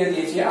કોની અંદર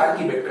બેસીએ છીએ?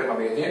 આર્કીબેક્ટેરિયામાં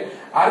બેસીએ છીએ.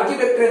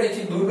 આર્કીબેક્ટેરિયા જે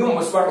છે દુર્ગમ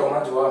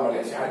વસવાટોમાં જોવા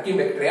મળે છે.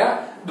 આર્કીબેક્ટેરિયા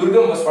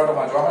દુર્ગમ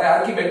વસવાટોમાં જોવા મળે.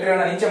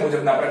 આર્કીબેક્ટેરિયાના નીચે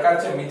મુજબના પ્રકાર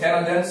છે: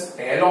 મિથેનોજન્સ,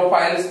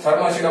 હેલોફાઇલ્સ,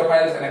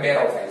 થર્મોસિડોફાઇલ્સ અને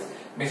બેરોફાઇલ્સ.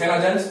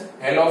 મિથેનોજન્સ,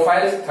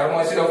 હેલોફાઇલ્સ,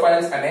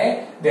 થર્મોસિડોફાઇલ્સ અને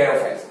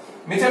બેરોફાઇલ્સ.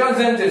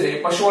 મિથેનોજન જે છે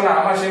પશુઓના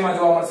આમાશયમાં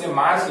જોવા મળશે,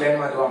 માર્શ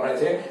લેન્ડમાં જોવા મળે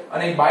છે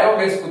અને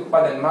બાયોગેસ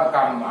ઉત્પાદનમાં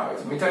કામમાં આવે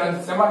છે. મિથેનોજન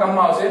શેમાં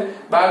કામમાં આવશે?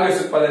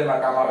 બાયોગેસ ઉત્પાદનમાં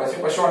કામ આવે છે.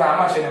 પશુઓના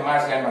આમાશય અને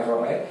માર્શ લેન્ડમાં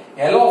જોવા મળે.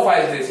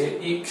 હેલોફાઇલ્સ જે છે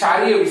એ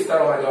ક્ષારીય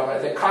વિસ્તારોમાં જોવા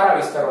મળે છે, ખારા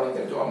વિસ્તારોની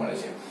અંદર જોવા મળે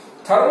છે.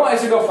 થર્મો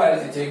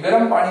એસિડોફાઇલ્સ જે છે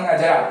ગરમ પાણીના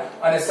ઝરા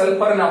અને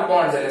સલ્ફરના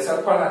પોન્ડ્સ એટલે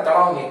સલ્ફરના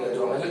તળાવની અંદર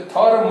જોવા મળે છે.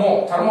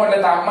 થર્મો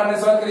એટલે તાપમાનને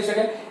સહન કરી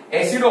શકે.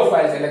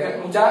 એસિડોફાઇલ્સ એટલે કે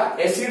ઊંચા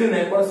એસિડને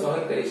પણ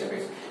સહન કરી શકે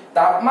છે.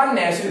 તાપમાન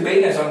ને એસિડ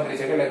બેયને સહન કરી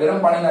શકે, એટલે ગરમ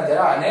પાણીના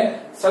ઝરા અને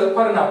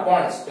સલ્ફરના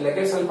પોન્ડ્સ એટલે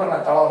કે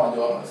સલ્ફરના તળાવમાં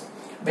જોવા મળશે.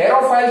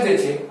 બેરોફાઇલ્સ જે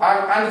છે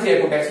આ નથી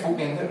આપ્યું ટેક્સ્ટબુક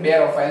ની અંદર.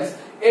 બેરોફાઇલ્સ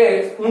એ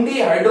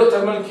ઊંડી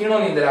હાઇડ્રોથર્મલ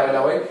ખીણોની અંદર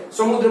આવેલા હોય,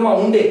 સમુદ્રમાં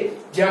ઊંડે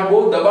જ્યાં બહુ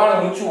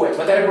દબાણ ઊંચું હોય,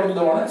 વધારે પડતું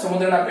દબાણ,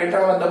 સમુદ્રના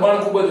પેટાળમાં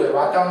દબાણ ખૂબ જ હોય,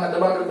 વાતાવરણના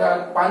દબાણ કરતા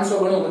 500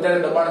 ગણું વધારે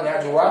દબાણ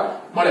ત્યાં જોવા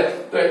મળે.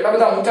 તો એટલા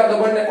બધા ઊંચા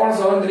દબાણને કોણ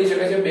સહન કરી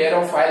શકે છે?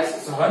 બેરોફાઇલ્સ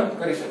સહન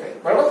કરી શકે.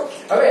 બરાબર?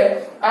 હવે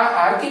આ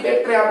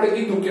આર્કીબેક્ટેરિયા આપણે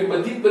કીધું કે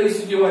બધી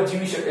પરિસ્થિતિઓમાં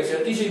જીવી શકે છે,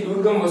 અતિશય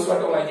દુર્ગમ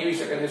વસવાટોમાં જીવી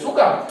શકે છે. શું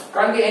કામ?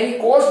 કારણ કે એની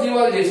કોષ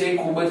દિવાલ જે છે એ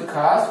ખૂબ જ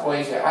ખાસ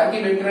હોય છે.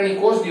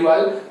 આર્કીબેક્ટેરિયાની કોષ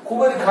દિવાલ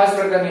ખૂબ જ ખાસ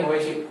પ્રકારની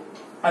હોય છે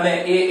અને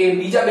એ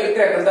બીજા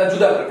બેક્ટેરિયા કરતા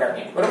જુદા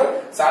પ્રકારની. બરાબર?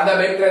 સાદા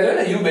બેક્ટેરિયા છે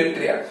ને, યુ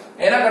બેક્ટેરિયા,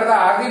 એના કરતા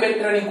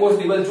આર્કીબેક્ટેરિયાની કોષ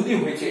દિવાલ જુદી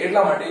હોય છે,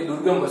 એટલા માટે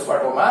દુર્ગમ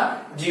વસવાટોમાં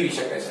જીવી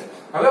શકે છે.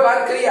 હવે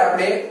વાત કરીએ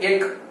આપણે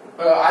એક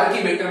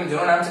આર્કીબેક્ટેરિયમ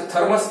જેનું નામ છે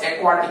થર્મસ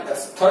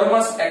એક્વાટિકસ.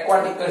 થર્મસ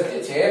એક્વાટિકસ જે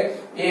છે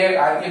એ એક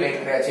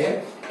આર્કીબેક્ટેરિયા છે.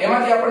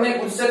 એમાંથી આપણને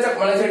એક ઉત્સેચક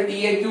મળે છે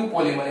TAQ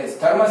પોલિમરેઝ.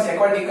 થર્મસ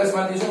એક્વાટિકસ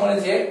માંથી શું મળે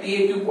છે?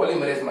 TAQ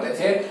પોલિમરેઝ મળે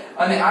છે.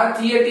 અને આ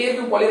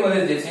TAQ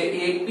પોલિમરેઝ જે છે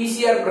એ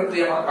PCR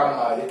પ્રક્રિયામાં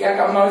કામમાં આવે છે. ક્યાં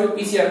કામમાં આવે છે?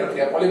 PCR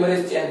પ્રક્રિયા,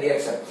 પોલિમરેઝ ચેન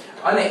રિએક્શન.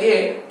 અને એ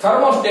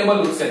થર્મોસ્ટેબલ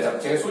ઉત્સેચક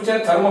છે. શું છે?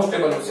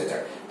 થર્મોસ્ટેબલ ઉત્સેચક.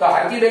 તો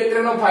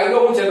આર્કીબેક્ટેરિયાનો ફાયદો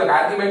શું છે? તો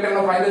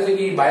આર્કીબેક્ટેરિયાનો ફાયદો છે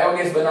કે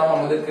બાયોગેસ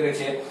બનાવવામાં મદદ કરે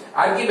છે.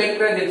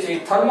 આર્કીબેક્ટેરિયા જે છે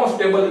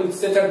થર્મોસ્ટેબલ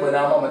ઉત્સેચક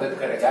બનાવવામાં મદદ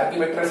કરે છે.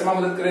 આર્કીબેક્ટેરિયા શેમાં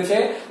મદદ કરે છે?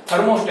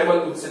 થર્મોસ્ટેબલ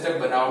ઉત્સેચક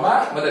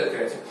બનાવવામાં મદદ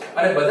કરે છે.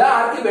 અને બધા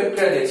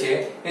આર્કીબેક્ટેરિયા જે છે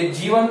એ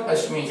જીવંત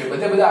અશ્મિ છે.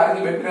 બધા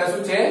આર્કીબેક્ટેરિયા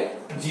શું છે?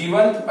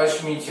 જીવંત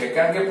અશ્મિ છે.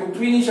 કારણ કે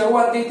પૃથ્વીની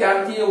શરૂઆતથી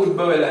ત્યારથી એ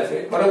ઉદ્ભવેલા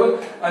છે. બરાબર?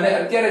 અને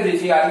અત્યારે જે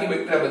છે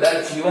આર્કીબેક્ટેરિયા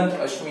બધા જીવંત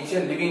અશ્મિ છે,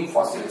 લિવિંગ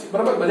ફોસિલ છે.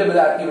 બરાબર?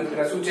 બધા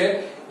આર્કીબેક્ટેરિયા શું છે?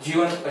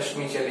 જીવંત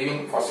અશ્મિ છે, લિવિંગ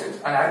ફોસિલ્સ.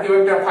 અને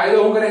આર્કીબેક્ટેરિયા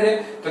ફાયદો શું કરે છે?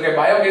 તો કે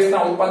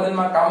બાયોગેસના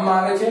ઉત્પાદનમાં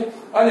કામમાં આવે છે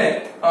અને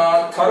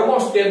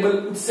થર્મોસ્ટેબલ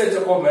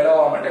ઉત્સેચકો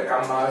મેળવવા માટે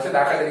કામમાં આવે છે.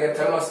 દાખલા તરીકે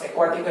થર્મસ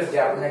એક્વાટિકસ જે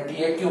આપણને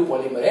TAQ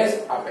પોલિમરેઝ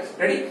આપે છે.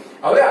 રેડી?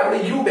 હવે આપણે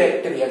યુ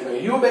બેક્ટેરિયા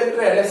જોઈએ. યુ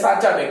બેક્ટેરિયા એટલે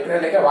સાચા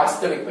બેક્ટેરિયા એટલે કે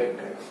વાસ્તવિક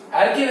બેક્ટેરિયા.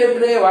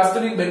 આર્કીબેક્ટેરિયા એ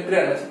વાસ્તવિક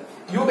બેક્ટેરિયા નથી.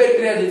 યુ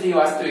બેક્ટેરિયા જે છે એ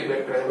વાસ્તવિક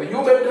બેક્ટેરિયા. હવે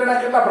યુ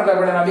બેક્ટેરિયાના કેટલા પ્રકાર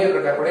પડે? બે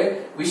પ્રકાર પડે: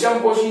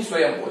 વિષમકોષી,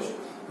 સ્વયંકોષી.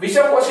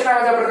 વિષમકોષીના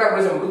બધા પ્રકાર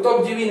પડશે: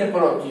 મૃતોપજીવી અને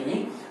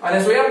પરોપજીવી. અને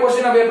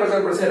સ્વયંકોષીના બે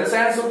પ્રકાર પડશે: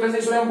 રસાયણ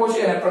સંશ્લેષી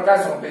સ્વયંકોષી અને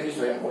પ્રકાશ સંશ્લેષી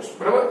સ્વયંકોષી.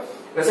 બરાબર?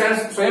 રસાયણ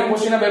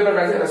સ્વયંકોષીના બે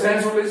પ્રકાર છે: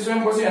 રસાયણ સંશ્લેષી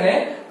સ્વયંકોષી અને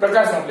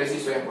પ્રકાશ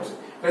સંશ્લેષી સ્વયંકોષી.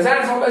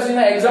 રસાયણ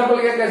સંશ્લેષણના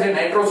એક્ઝામ્પલ કેટલા છે?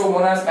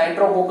 નાઇટ્રોસોમોનાસ,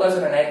 નાઇટ્રોકોકસ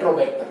અને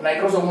નાઇટ્રોબેક્ટર.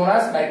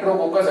 નાઇટ્રોસોમોનાસ,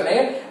 નાઇટ્રોકોકસ અને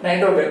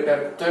નાઇટ્રોબેક્ટર.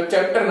 તો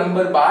ચેપ્ટર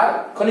નંબર 12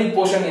 ખનિજ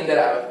પોષણની અંદર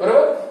આવે,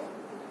 બરોબર?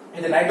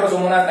 એટલે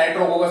નાઇટ્રોસોમોનાસ,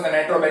 નાઇટ્રોકોકસ અને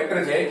નાઇટ્રોબેક્ટર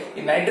છે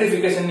એ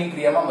નાઇટ્રિફિકેશનની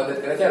ક્રિયામાં મદદ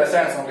કરે છે.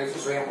 રસાયણ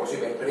સંશ્લેષી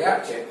સ્વયંપોષી બેક્ટેરિયા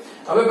છે.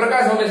 હવે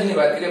પ્રકાશ સંશ્લેષણની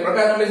વાત કરીએ.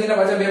 પ્રકાશ સંશ્લેષણના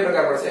પાછા બે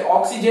પ્રકાર પડશે: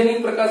 ઓક્સિજેનિક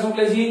પ્રકાશ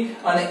સંશ્લેષી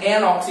અને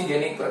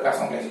એનઓક્સિજેનિક પ્રકાશ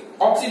સંશ્લેષી.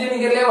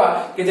 ઓક્સિજેનિક એટલે એવા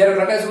કે જ્યારે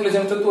પ્રકાશ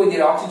સંશ્લેષણ થતું હોય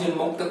ત્યારે ઓક્સિજન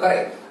મુક્ત કરે,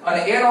 અને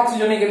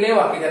એનઓક્સિજેનિક એટલે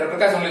એવા કે જ્યારે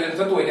પ્રકાશ સંશ્લેષણ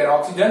થતું હોય ત્યારે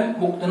ઓક્સિજન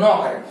મુક્ત ન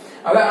કરે.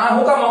 હવે આ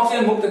શું કામ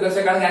ઓક્સિજન મુક્ત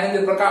કરશે? કારણ કે આની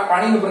અંદર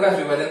પાણીનું પ્રકાશ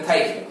વિભાજન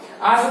થાય છે.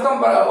 આ શું કામ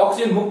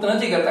ઓક્સિજન મુક્ત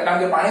નથી કરતા?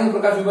 કારણ કે પાણીનું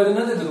પ્રકાશ વિભાજન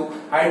નથી થતું,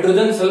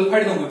 હાઇડ્રોજન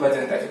સલ્ફાઇડનું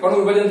વિભાજન થાય છે. કોનું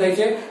વિભાજન થાય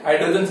છે?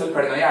 Hydrogen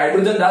sulphide. અહીંયા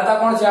હાઇડ્રોજન દાતા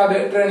કોણ છે? આ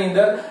બેક્ટેરિયાની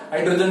અંદર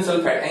હાઇડ્રોજન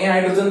સલ્ફાઇડ. અહીંયા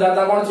હાઇડ્રોજન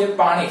દાતા કોણ છે?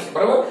 પાણી છે,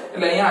 બરોબર?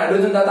 એટલે અહીંયા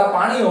હાઇડ્રોજન દાતા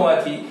પાણી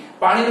હોવાથી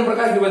પાણીનું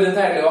પ્રકાશ વિભાજન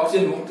થાય એટલે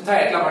ઓક્સિજન મુક્ત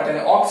થાય, એટલા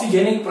માટે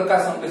ઓક્સિજેનિક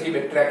પ્રકાશ સંશ્લેષી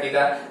બેક્ટેરિયા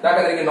કીધા.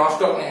 દાખલા તરીકે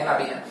નોસ્ટોક ને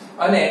એનાબિના.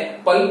 અને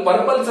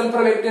પર્પલ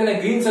સલ્ફર બેક્ટેરિયા અને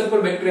ગ્રીન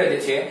સલ્ફર બેક્ટેરિયા જે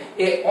છે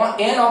એ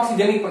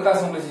એનઓક્સિજેનિક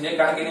પ્રકાશ સંશ્લેષી છે,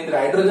 કારણ કે એની અંદર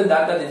હાઇડ્રોજન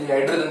દાતા જે છે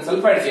હાઇડ્રોજન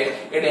સલ્ફાઇડ છે,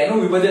 એટલે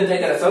એનું વિભાજન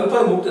થાય ત્યારે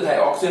સલ્ફર મુક્ત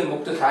થાય, ઓક્સિજન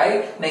મુક્ત થાય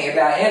નહીં,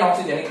 એટલે આ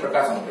એનઓક્સિજેનિક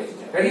પ્રકાશ સંશ્લેષી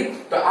છે. રેડી?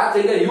 તો આ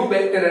થઈ ગયા યુ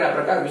બેક્ટેરિયાના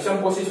પ્રકાર: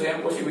 વિષમપોષી,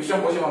 સ્વયંપોષી.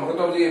 વિષમપોષીમાં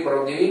મૃતોપજીવી,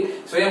 પરોપજીવી.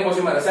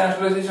 સ્વયંપોષીમાં રસાયણ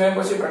સંશ્લેષી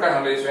સ્વયંપોષી, પ્રકાશ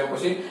સંશ્લેષી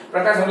સ્વયંપોષી.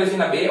 પ્રકાશ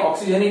સંશ્લેષીના બે: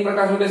 ઓક્સિજેનિક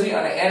પ્રકાશ સંશ્લેષી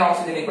અને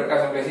એનઓક્સિજેનિક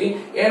પ્રકાશ સંશ્લેષી.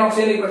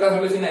 એનઓક્સિજેનિક પ્રકાશ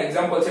સંશ્લેષીના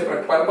એક્ઝામ્પલ છે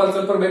purple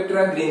sulphur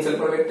bacteria, green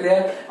sulphur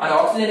bacteria. અને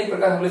ઓક્સિજેનિક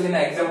પ્રકાશ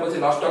સંશ્લેષીના એક્ઝામ્પલ છે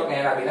નોસ્ટોક ને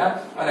એનાબિના.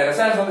 અને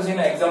રસાયણ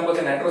સંશ્લેષીના એક્ઝામ્પલ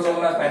છે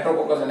નાઇટ્રોસોમોનાસ,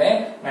 નાઇટ્રોકોકસ અને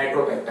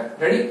નાઇટ્રોબેક્ટર.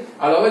 રેડી?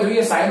 હાલો હવે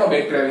જોઈએ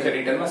સાયનોબેક્ટેરિયા વિશે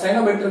ડિટેલમાં.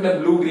 Cyanobacteria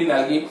blue green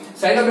algae.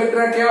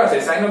 Cyanobacteria કેવા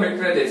છે?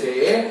 સાયનોબેક્ટેરિયા જે છે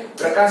એ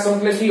પ્રકાશ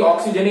સંશ્લેષી,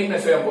 ઓક્સિજેનિક અને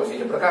સ્વયંપોષી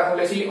છે. પ્રકાશ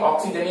સંશ્લેષી,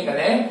 ઓક્સિજેનિક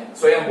અને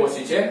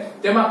સ્વયંપોષી છે.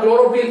 તેમાં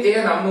ક્લોરોફિલ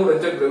A નામનું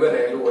રંજક દ્રવ્ય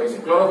રહેલું હોય છે.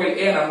 ક્લોરોફિલ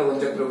A નામનું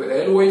રંજક દ્રવ્ય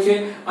રહેલું હોય છે,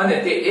 અને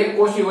તે એક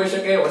કોષી હોઈ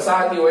શકે,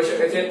 વસાહતી હોઈ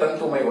શકે છે,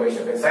 તંતુમય હોઈ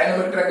શકે.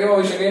 સાયનોબેક્ટેરિયા કેવા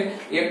હોઈ શકે?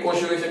 એક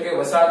કોષી હોઈ શકે,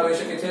 વસાહત હોઈ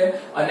શકે છે,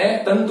 અને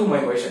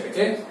તંતુમય હોઈ શકે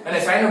છે. અને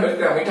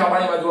સાયનોબેક્ટેરિયા મીઠા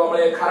પાણીમાં જોવા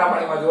મળે, ખારા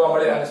પાણીમાં જોવા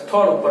મળે, અને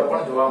સ્થળ ઉપર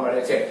પણ જોવા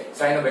મળે છે.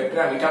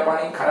 સાયનોબેક્ટેરિયા મીઠા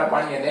પાણી, ખારા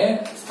પાણી અને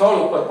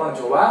સ્થળ ઉપર પણ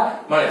જોવા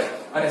મળે છે.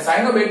 અને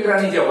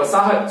સાયનોબેક્ટેરિયાની જે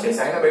વસાહત છે,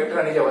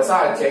 સાયનોબેક્ટેરિયાની જે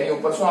વસાહત છે એની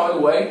ઉપર શું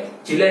આવેલું હોય?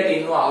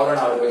 જિલેટિનનું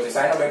આવરણ આવેલું હોય છે.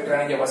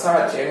 સાયનોબેક્ટેરિયાની જે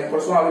વસાહત છે એની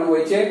ઉપર શું આવેલું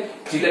હોય છે?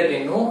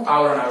 જિલેટિનનું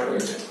આવરણ આવેલું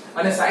હોય છે.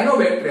 અને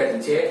સાયનોબેક્ટેરિયા જે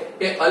છે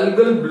એ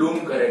અલ્ગલ બ્લૂમ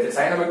કરે છે.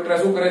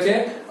 સાયનોબેક્ટેરિયા શું કરે છે?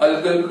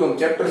 અલ્ગલ બ્લૂમ.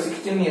 ચેપ્ટર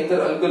 16 ની અંદર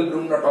અલ્ગલ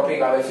બ્લૂમ નો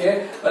ટોપિક આવે છે.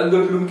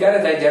 અલ્ગલ બ્લૂમ ક્યારે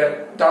થાય? જ્યારે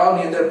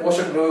તળાવની અંદર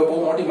પોષક દ્રવ્યો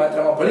બહુ મોટી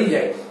માત્રામાં ભળી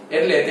જાય,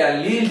 એટલે ત્યાં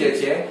લીલ જે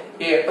છે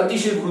એ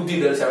અતિશય વૃદ્ધિ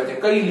દર્શાવે છે.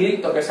 કઈ લીલ?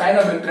 તો કે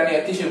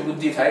સાયનોબેક્ટેરિયાની અતિશય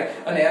વૃદ્ધિ થાય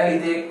અને એના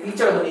લીધે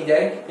કીચડ બની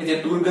જાય કે જે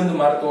દુર્ગંધ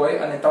મારતો હોય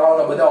અને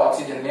તળાવના બધા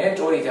ઓક્સિજનને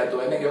ચોરી જતો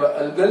હોય, એને કહેવાય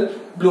અલ્ગલ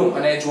બ્લૂમ.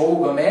 અને જોવું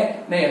ગમે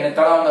નહીં, અને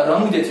તળાવના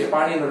રંગ જે છે,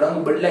 પાણીનો રંગ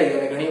બદલાઈ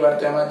જાય, અને ઘણીવાર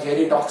તો એમાં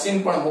ઝેરી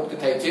ટોક્સિન પણ મુક્ત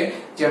થાય છે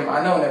જે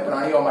માનવ અને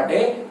પ્રાણીઓ માટે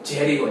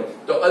ઝેરી હોય.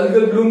 તો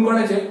અલ્ગલ બ્લૂમ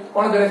કોણ છે?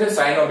 કોણ કરે છે?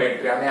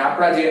 સાયનોબેક્ટેરિયા. અને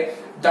આપણા જે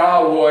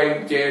તળાવ હોય,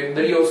 જે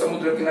દરિયો,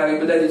 સમુદ્ર કિનારે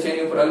બધા જે છે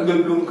એની ઉપર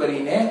અલ્ગલ બ્લૂમ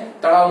કરીને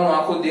તળાવનો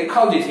આખો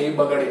દેખાવ જે છે એ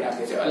બગાડી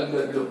નાખે છે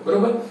અલ્ગલ બ્લૂમ,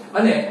 બરોબર?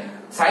 અને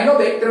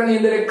સાયનોબેક્ટેરિયાની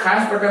અંદર એક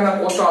ખાસ પ્રકારના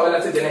કોષો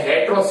આવેલા છે જેને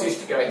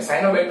હેટરોસિસ્ટ કહેવાય.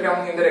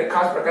 સાયનોબેક્ટેરિયાની અંદર એક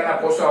ખાસ પ્રકારના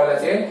કોષો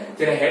આવેલા છે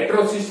જેને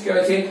હેટરોસિસ્ટ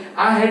કહેવાય છે.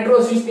 આ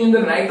હેટરોસિસ્ટની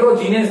અંદર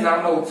નાઇટ્રોજીનેઝ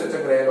નામનો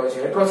ઉત્સેચક રહેલો છે.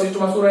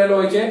 હેટરોસિસ્ટમાં શું રહેલો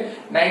હોય છે?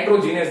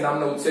 નાઇટ્રોજીનેઝ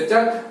નામનો ઉત્સેચક,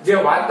 જે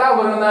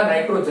વાતાવરણના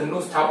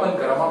નાઇટ્રોજનનું સ્થાપન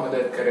કરવામાં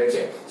મદદ કરે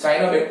છે.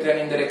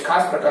 સાયનોબેક્ટેરિયાની અંદર એક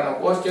ખાસ પ્રકારનો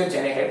કોષ છે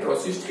જેને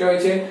હેટરોસિસ્ટ કહેવાય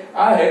છે.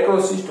 આ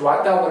હેટરોસિસ્ટ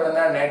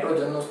વાતાવરણના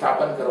નાઇટ્રોજનનું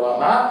સ્થાપન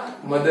કરવામાં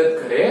મદદ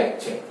કરે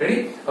છે.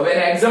 રેડી? હવે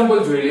એના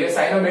એક્ઝામ્પલ જોઈ લઈએ.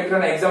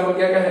 સાયનોબેક્ટેરિયાના એક્ઝામ્પલ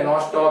ક્યાં છે?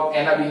 નોસ્ટોક,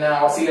 એનાબિના,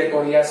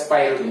 ઓસિલેટોરિયા,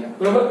 સ્પાઇરુલિના,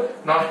 બરોબર?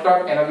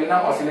 નોસ્ટોક, એનાબિના,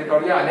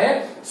 ઓસિલેટોરિયા અને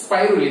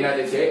સ્પાઇરુલિના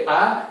જે છે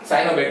આ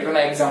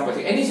સાયનોબેક્ટેરિયાના એક્ઝામ્પલ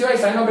છે. એની સિવાય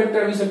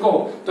સાયનોબેક્ટેરિયા વિશે કહું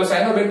તો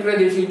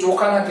સાયનોબેક્ટેરિયા જે છે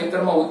ચોખાના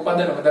ખેતરમાં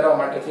ઉત્પાદન વધારવા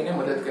માટે થઈને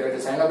મદદ કરે છે.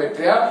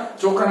 સાયનોબેક્ટેરિયા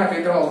ચોખાના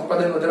ખેતરમાં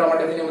ઉત્પાદન વધારવા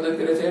માટે થઈને મદદ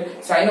કરે છે.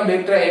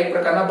 સાયનોબેક્ટેરિયા એક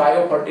પ્રકારના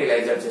બાયો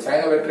ફર્ટિલાઇઝર છે.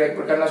 સાયનોબેક્ટેરિયા એક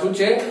પ્રકારના શું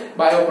છે?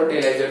 બાયો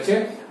ફર્ટિલાઇઝર છે.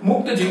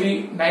 મુક્તજીવી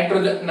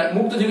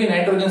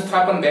નાઇટ્રોજન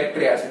સ્થાપન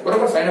બેક્ટેરિયા છે,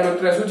 બરોબર?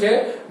 સાયનોબેક્ટેરિયા શું છે?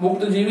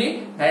 મુક્તજીવી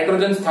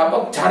નાઇટ્રોજન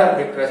સ્થાપક ઝાડક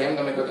બેક્ટેરિયા છે, એમ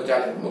તમે કહો તો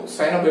ચાલે.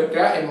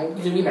 સાયનોબેક્ટેરિયા એ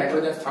મુક્તજીવી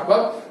નાઇટ્રોજન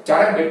સ્થાપક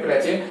ઝાડક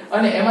બેક્ટેરિયા છે.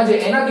 અને એમાં જે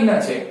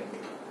એનાબિના છે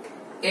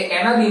એ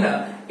એનાબિના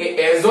એ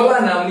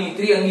એઝોલા નામની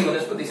ત્રિઅંગી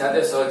વનસ્પતિ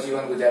સાથે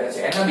સહજીવન ગુજારે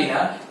છે.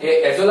 એનાબિના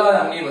એ એઝોલા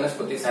નામની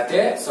વનસ્પતિ સાથે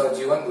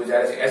સહજીવન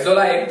ગુજારે છે.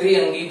 એઝોલા એક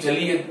ત્રિઅંગી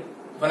જલીય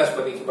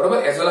વનસ્પતિ છે, બરોબર?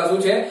 એઝોલા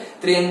શું છે?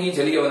 ત્રિઅંગી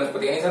જલીય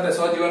વનસ્પતિ. એની સાથે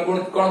સહજીવન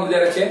કોણ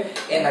ગુજારે છે?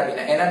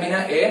 એનાબિના.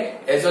 એનાબિના એ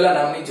એઝોલા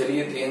નામની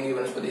જલીય ત્રિઅંગી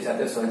વનસ્પતિ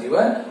સાથે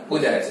સહજીવન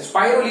ગુજારે છે.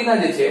 સ્પાઇરુલિના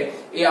જે છે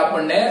એ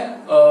આપણને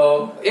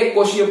એક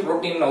કોષીય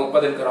પ્રોટીનના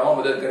ઉત્પાદન કરવામાં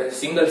મદદ કરે છે.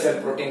 સિંગલ સેલ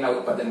પ્રોટીનના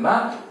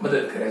ઉત્પાદનમાં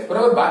મદદ કરે છે,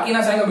 બરોબર?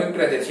 બાકીના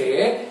સાયનોબેક્ટેરિયા જે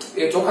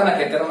છે એ ચોખાના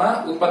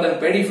ખેતરમાં ઉત્પાદન,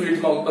 પેડી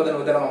ફિલ્ડ્સમાં ઉત્પાદન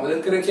વધારવામાં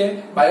મદદ કરે છે,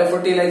 બાયો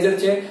ફર્ટિલાઇઝર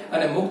છે,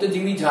 અને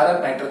મુક્તજીવી ઝાડક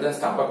નાઇટ્રોજન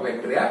સ્થાપક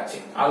બેક્ટેરિયા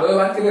છે. હાલો હવે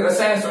વાત કરીએ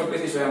રસાયણ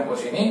સંશ્લેષી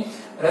સ્વયંપોષીની.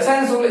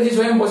 રસાયણ સંશ્લેષી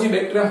સ્વયંપોષી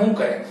બેક્ટેરિયા શું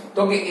કરે?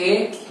 તો કે એ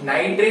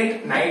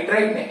નાઇટ્રેટ,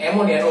 નાઇટ્રાઇટ ને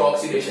એમોનિયાનું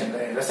ઓક્સિડેશન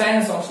કરે.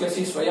 રસાયણ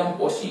સંશ્લેષી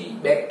સ્વયંપોષી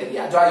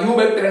બેક્ટેરિયા. જો આ યુ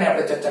બેક્ટેરિયાની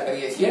આપણે ચર્ચા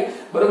કરીએ છીએ,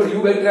 બરોબર?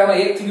 યુ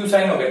બેક્ટેરિયામાં એક થઈ ગયું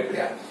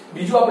સાયનોબેક્ટેરિયા.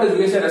 બીજું આપણે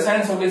જોઈએ છે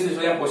રસાયણ સંશ્લેષી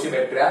સ્વયંપોષી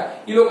બેક્ટેરિયા.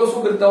 એ લોકો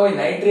શું કરતા હોય,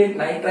 નાઇટ્રેટ,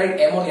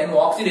 નાઇટ્રાઇટ,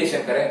 એમોનિયાનું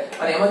ઓક્સિડેશન કરે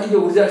અને એમાંથી જે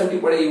ઉર્જા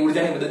છૂટી પડે એ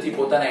ઉર્જાની મદદથી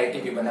પોતાના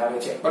એટીપી બનાવે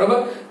છે. બરોબર?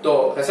 તો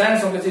રસાયણ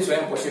સંશ્લેષી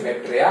સ્વયંપોષી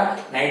બેક્ટેરિયા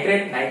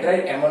નાઇટ્રેટ,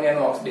 નાઇટ્રાઇટ,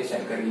 એમોનિયાનું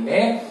ઓક્સિડેશન કરીને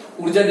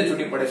ઉર્જા જે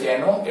છૂટી પડે છે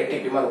એનો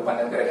એટીપી માં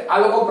રૂપાંતર કરે છે. આ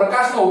લોકો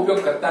પ્રકાશનો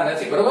ઉપયોગ કરતા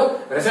નથી. બરોબર?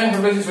 રસાયણ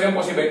સંશ્લેષી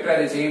સ્વયંપોષી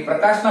બેક્ટેરિયા છે એ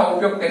પ્રકાશના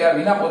ઉપયોગ કર્યા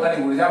વિના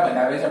પોતાની ઉર્જા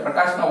બનાવે છે.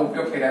 પ્રકાશનો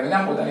ઉપયોગ કર્યા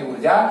વિના પોતાની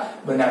ઉર્જા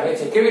બનાવે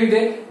છે. કેવી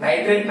રીતે?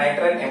 નાઇટ્રેટ,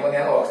 નાઇટ્રાઇટ,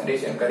 એમોનિયાનું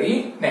ઓક્સિડેશન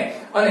કરીને.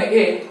 અને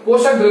એ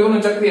પોષક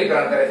દ્રવ્યોનું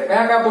ચક્રીયકરણ કરે છે.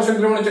 કયા કયા પોષક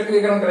દ્રવ્યોનું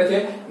ચક્રીયકરણ કરે છે?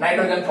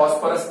 નાઇટ્રોજન,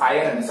 ફોસ્ફરસ,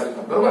 આયર્ન અને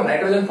સલ્ફર. બરોબર?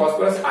 નાઇટ્રોજન,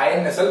 ફોસ્ફરસ,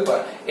 આયર્ન અને સલ્ફર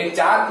એ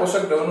ચાર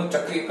પોષક દ્રવ્યોનું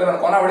ચક્રીયકરણ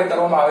કોના વડે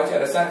કરવામાં આવે છે?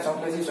 રસાયણ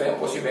સંશ્લેષી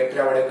સ્વયંપોષી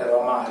બેક્ટેરિયા વડે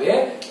કરવામાં આવે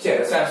છે.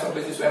 રસાયણ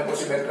સંશ્લેષી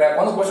સ્વયંપોષી બેક્ટેરિયા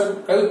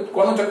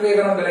કોનું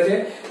ચક્રીયકરણ કરે છે?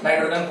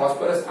 નાઇટ્રોજન,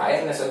 ફોસ્ફરસ,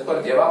 આયર્ન અને સલ્ફર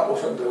જેવા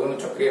પોષક દ્રવ્યોનું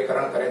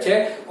ચક્રીયકરણ કરે છે.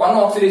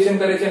 કોનું ઓક્સિડેશન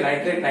કરે છે?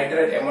 નાઇટ્રેટ,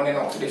 નાઇટ્રાઇટ,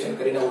 એમોનિયાનું ઓક્સિડેશન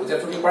કરીને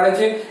ઉર્જા છૂટી પાડે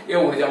છે. એ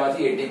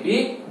ઉર્જામાંથી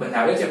એટીપી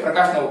બનાવે છે.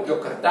 પ્રકાશનો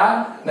ઉપયોગ કરતા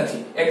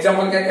નથી.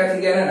 એક્ઝામ્પલ ક્યાં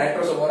થઈ ગયા?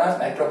 નાઇટ્રોસોમોનાસ,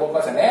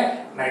 નાઇટ્રોકોકસ અને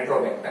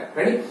નાઇટ્રોબેક્ટર.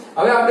 રેડી?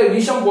 હવે આપણે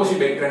વિષમપોષી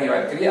બેક્ટેરિયાની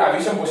વાત કરીએ. આ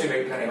વિષમપોષી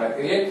બેક્ટેરિયાની વાત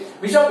કરીએ.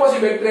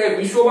 વિષમપોષી બેક્ટેરિયા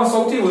વિશ્વમાં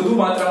સૌથી વધુ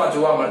માત્રામાં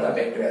જોવા મળતા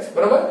બેક્ટેરિયા છે.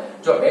 બરોબર?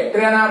 જો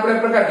બેક્ટેરિયાના આપણે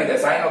પ્રકાર કીધા,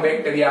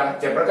 સાયનોબેક્ટેરિયા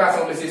જે પ્રકાશ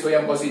સંશ્લેષી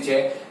સ્વયંપોષી છે,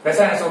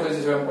 રસાયણ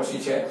સંશ્લેષી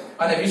સ્વયંપોષી છે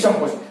અને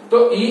વિષમપોષી. તો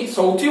ઈ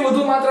સૌથી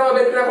વધુ માત્રામાં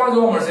બેક્ટેરિયા કોણ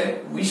જોવા મળશે?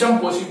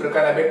 વિષમપોષી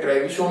પ્રકારના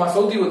બેક્ટેરિયા વિશ્વમાં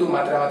સૌથી વધુ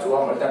માત્રામાં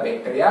જોવા મળતા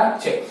બેક્ટેરિયા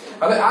છે.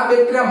 હવે આ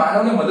બેક્ટેરિયા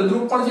માનવને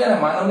મદદરૂપ પણ છે અને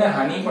માનવને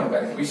હાનિ પણ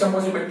કરે છે.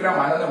 વિષમપોષી બેક્ટેરિયા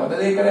માનવને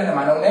મદદ કરે અને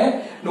માનવને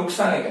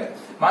નુકસાન કરે.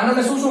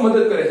 માનવને શું શું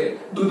મદદ કરે છે?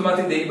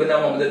 દૂધમાંથી દહીં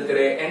બનાવવામાં મદદ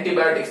કરે,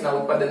 એન્ટીબાયોટિક્સના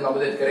ઉત્પાદનમાં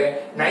મદદ કરે,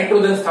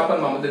 નાઇટ્રોજન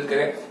સ્થાપનમાં મદદ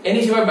કરે.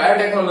 એની સિવાય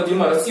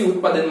બાયોટેકનોલોજીમાં રસી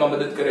ઉત્પાદનમાં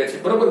મદદ કરે છે.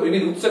 બરોબર?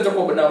 વિવિધ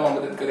ઉત્સેચકો બનાવવામાં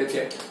મદદ કરે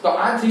છે. તો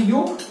આ થઈ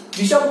ગયું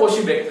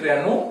વિષમપોષી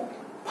બેક્ટેરિયાનું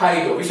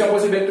ફાયદો.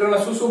 વિષમપોષી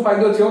બેક્ટેરિયાનો શું શું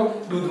ફાયદો થયો?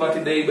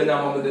 દૂધમાંથી દહીં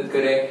બનાવવામાં મદદ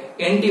કરે,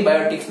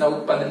 એન્ટીબાયોટિક્સના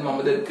ઉત્પાદનમાં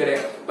મદદ કરે,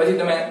 પછી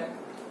તમે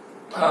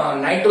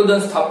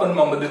નાઇટ્રોજન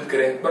સ્થાપનમાં મદદ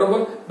કરે. બરોબર?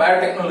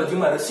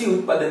 બાયોટેકનોલોજીમાં રસી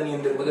ઉત્પાદનની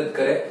અંદર મદદ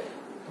કરે.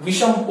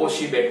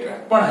 વિષમપોષી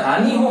બેક્ટેરિયા પણ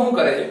હાનિ શું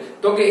કરે છે?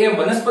 તો કે એ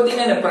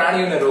વનસ્પતિને અને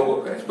પ્રાણીઓને રોગો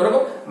કરે છે. બરોબર?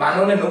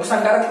 માનવને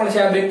નુકસાનકારક પણ છે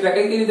આ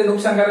બેક્ટેરિયા. કઈ રીતે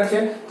નુકસાનકારક છે?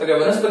 તો કે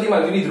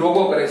વનસ્પતિમાં વિવિધ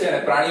રોગો કરે છે અને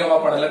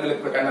પ્રાણીઓમાં પણ અલગ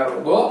અલગ પ્રકારના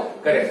રોગો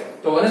કરે છે.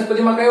 તો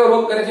વનસ્પતિમાં કયો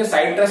રોગ કરે છે?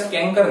 સાઇટ્રસ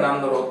કેન્કર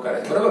નામનો રોગ કરે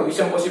છે. બરોબર?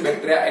 વિષમપોષી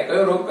બેક્ટેરિયા એ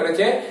કયો રોગ કરે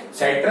છે?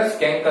 સાઇટ્રસ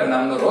કેન્કર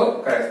નામનો રોગ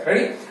કરે છે.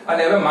 રેડી?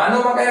 અને હવે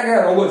માનવમાં કયા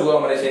કયા રોગો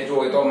જોવા મળે છે? જો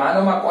તો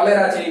માનવમાં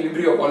કોલેરા છે એ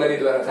વિબ્રિયો કોલેરી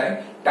દ્વારા થાય.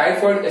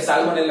 ટાઇફોઇડ એ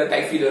સાલ્મોનેલા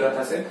ટાઇફી દ્વારા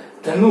થશે.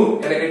 ધનુર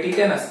એટલે કે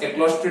ટીટેનસ એ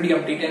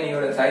ક્લોસ્ટ્રીડિયમ ટીટેની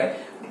વડે થાય.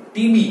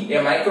 ટીબી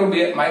એ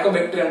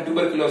માઇકોબેક્ટેરિયમ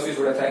ટ્યુબરક્યુલોસિસ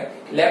વડે થાય.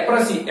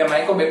 લેપ્રસી એ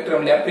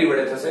માઇકોબેક્ટેરિયમ લેપ્રી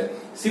વડે થશે.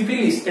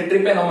 સિફિલિસ એ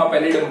ટ્રિપેનોમા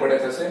પેલિડમ વડે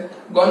થશે.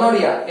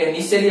 ગોનોરિયા એ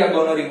નિસેરિયા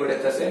ગોનોરી વડે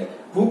થશે.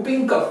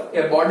 whooping cough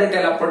એ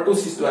બોર્ડેટેલા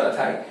પર્ટુસિસ દ્વારા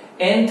થાય.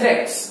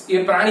 એન્થ્રેક્સ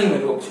એ પ્રાણીનો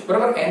રોગ છે.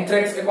 બરાબર?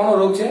 એન્થ્રેક્સ એ કોનો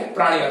રોગ છે?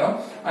 પ્રાણીઓનો.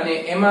 અને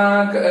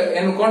એમાં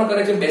એનું કોણ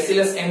કરે છે?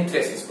 બેસિલસ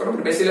એન્થ્રેસિસ.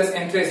 બરાબર? બેસિલસ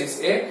એન્થ્રેસિસ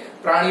એ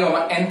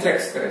પ્રાણીઓમાં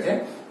એન્થ્રેક્સ કરે છે.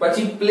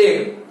 પછી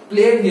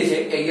પ્લેગ જે છે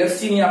એ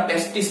યર્સિનિયા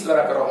પેસ્ટિસ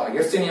દ્વારા કરવામાં આવે.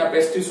 યર્સિનિયા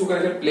પેસ્ટિસ શું કરે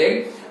છે? પ્લેગ.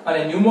 અને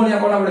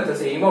ન્યુમોનિયા કોના વડે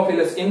થશે?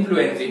 હિમોફિલસ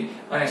ઇન્ફ્લુએન્ઝી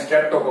અને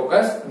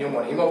સ્ટ્રેપ્ટોકોકસ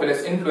ન્યુમોની.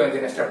 હિમોફિલસ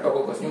ઇન્ફ્લુએન્ઝી અને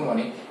સ્ટ્રેપ્ટોકોકસ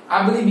ન્યુમોની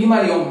આ બધી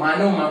બીમારીઓ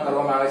માનવમાં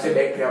કરવામાં આવે છે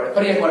બેક્ટેરિયા વડે.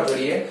 ફરી એકવાર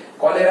જોઈએ.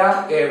 કોલેરા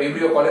એ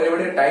વિબ્રિયો કોલેરી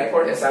વડે,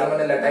 ટાઇફોઇડ એ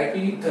સાલ્મોનેલા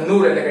ટાઇફી,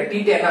 ધનુર એટલે કે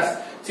ટીટેનસ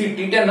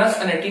ટીટેનસ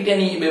અને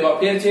ટીટેની બેમાં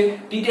ફેર છે.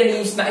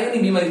 ટીટેની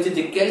સ્નાયુની બીમારી છે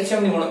જે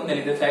કેલ્શિયમની ઉણપને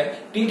લીધે થાય.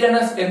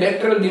 ટીટેનસ એ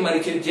બેક્ટેરિયલ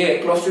બીમારી છે જે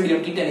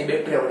ક્લોસ્ટ્રીડિયમ ટીટેની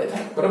બેક્ટેરિયા વડે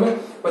થાય. બરોબર?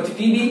 પછી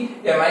ટીબી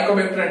એ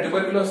માઇકોબેક્ટેરિયમ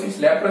ટ્યુબરક્યુલોસિસ,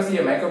 લેપ્રસી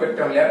એ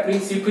માઇકોબેક્ટેરિયમ લેપ્રી,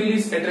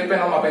 સિફિલિસ એ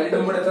ટ્રિપેનોમા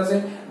પેલિડમ વડે થશે.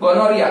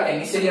 ગોનોરિયા એ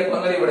નિસેરિયા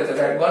ગોનોરી વડે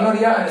થશે.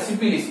 ગોનોરિયા અને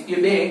સિફિલિસ એ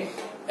બે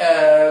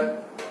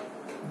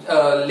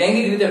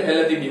લૈંગિક રીતે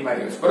ફેલાતી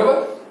બીમારીઓ છે. બરોબર?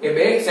 એ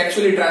બે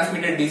સેક્સ્યુઅલી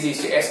ટ્રાન્સમિટેડ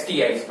ડિઝીઝ છે,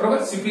 STIs. બરોબર?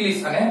 સિફિલિસ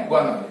અને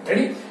ગોનોરિયા.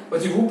 રેડી?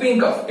 પછી whooping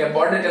cough એ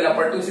બોર્ડેટેલા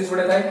પર્ટુસિસ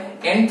વડે થાય.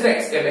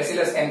 એન્થ્રેક્સ એ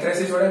બેસિલસ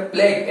એન્થ્રેસિસ વડે.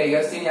 પ્લેગ એ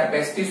યર્સિનિયા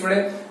પેસ્ટિસ વડે.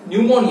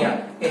 ન્યુમોનિયા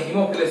એ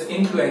હિમોફિલસ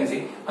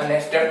ઇન્ફ્લુએન્ઝી અને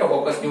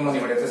સ્ટ્રેપ્ટોકોકસ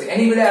ન્યુમોની વડે થશે.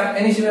 એની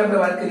સિવાય આપણે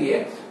વાત કરીએ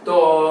તો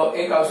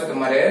એક આવશે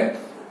તમારે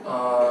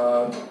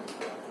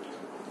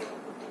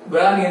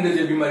ગળાની અંદર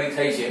જે બીમારી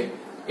થાય છે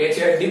એ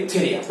છે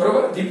ડિપ્થેરિયા.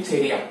 બરોબર?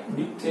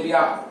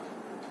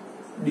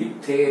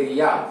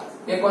 ડિપ્થેરિયા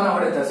એ કોના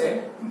વડે થશે?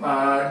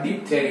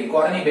 ડિપ્થેરી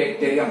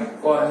કોર્નીબેક્ટેરિયમ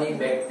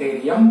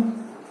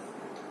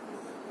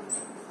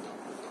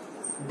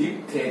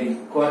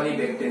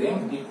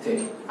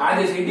ડિપ્થેરી આ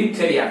જે છે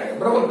ડિપ્થેરિયા કહે.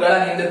 બરોબર?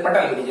 ગળાની અંદર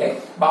પટાલ બની જાય.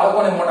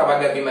 બાળકોને મોટા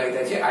ભાગે બીમારી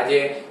થાય છે. આજે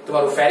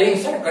તમારું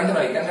ફેરિંગ્સ છે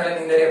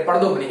કંઠનાળીની અંદર એ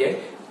પડદો બની જાય.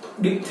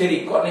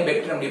 ડિપ્થેરી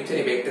કોર્નીબેક્ટેરિયમ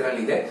ડિપ્થેરી બેક્ટેરિયા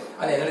લીધે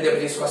અને એના લીધે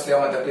પછી શ્વાસ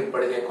લેવામાં તકલીફ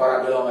પડે છે, ખોરાક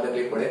ગળવામાં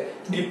તકલીફ પડે.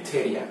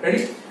 ડિપ્થેરિયા.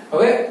 રેડી?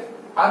 હવે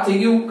આ થઈ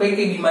ગયું કઈ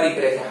કઈ બીમારી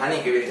કરે છે, હાનિ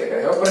કેવી રીતે કરે.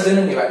 હવે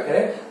પ્રજનનની વાત કરે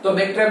તો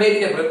બેક્ટેરિયા બે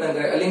રીતે પ્રજનન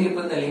કરે. અલિંગી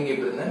પ્રજનન, લિંગી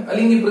પ્રજનન.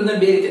 અલિંગી પ્રજનન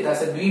બે રીતે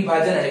થશે: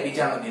 દ્વિભાજન અને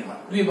બીજાણુ નિર્માણ.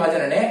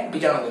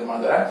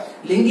 દ્વારા.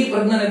 લિંગી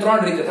પ્રજનન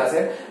 3 રીતે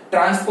થશે: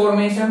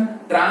 ટ્રાન્સફોર્મેશન,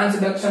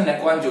 ટ્રાન્સડક્શન અને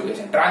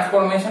કોન્જુગેશન.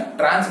 ટ્રાન્સફોર્મેશન,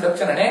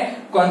 ટ્રાન્સડક્શન અને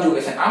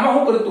કોન્જુગેશન. આમાં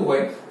શું કરતું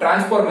હોય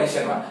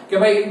ટ્રાન્સફોર્મેશનમાં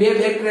કે ભાઈ બે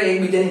બેક્ટેરિયા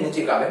એકબીજાની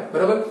નજીક આવે,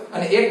 બરોબર,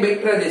 અને એક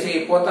બેક્ટેરિયા જે છે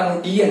એ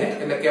પોતાનું ડીએનએ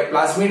એટલે કે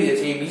પ્લાઝમિડ જે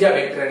છે એ બીજા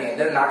બેક્ટેરિયાની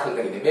અંદર દાખલ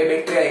કરી દે. બે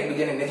બેક્ટેરિયા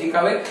એકબીજાની નજીક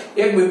આવે,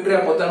 એક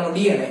બેક્ટેરિયા પોતાનું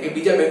ડીએનએ એ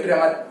બીજા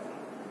બેક્ટેરિયામાં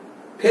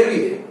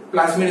ફેરવી દે,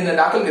 પ્લાઝમિડ ને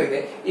દાખલ કરી દે.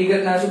 એ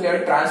ઘટના શું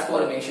કહેવાય?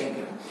 ટ્રાન્સફોર્મેશન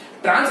કહેવાય.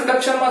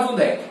 ટ્રાન્સડક્શનમાં શું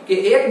થાય કે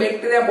એક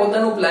બેક્ટેરિયા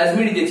પોતાનું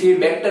પ્લાઝમિડ જે છે એ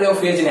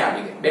બેક્ટેરિયોફેજને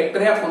આપી દે.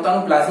 બેક્ટેરિયા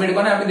પોતાનું પ્લાઝમિડ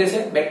કોને આપી દેશે?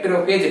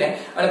 બેક્ટેરિયોફેજને.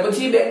 અને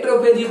પછી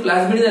બેક્ટેરિયોફેજ એ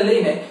પ્લાઝમિડને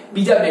લઈને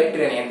બીજા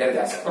બેક્ટેરિયાની અંદર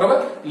જશે, બરોબર.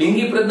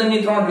 લિંગી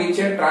પ્રજનનની ત્રણ રીત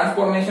છે: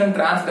 ટ્રાન્સફોર્મેશન,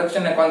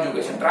 ટ્રાન્સડક્શન અને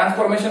કોન્જુગેશન.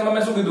 ટ્રાન્સફોર્મેશનમાં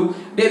મેં શું કીધું?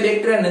 બે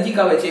બેક્ટેરિયા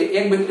નજીક આવે છે,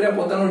 એક બેક્ટેરિયા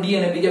પોતાનું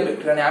ડીએનએ બીજા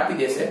બેક્ટેરિયાને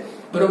આપી દેશે,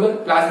 બરોબર,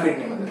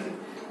 પ્લાઝમિડની મદદથી.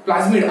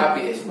 પ્લાઝમિડ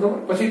આપી દેશે, બરોબર.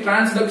 પછી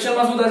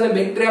ટ્રાન્સડક્શનમાં શું થશે?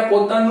 બેક્ટેરિયા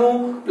પોતાનું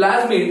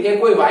પ્લાઝમિડ એ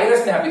કોઈ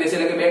વાયરસને આપી દેશે,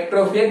 એટલે કે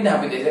બેક્ટેરિયોફેજને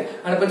આપી દેશે,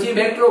 અને પછી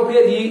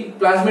બેક્ટેરિયોફેજ એ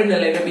પ્લાઝમિડને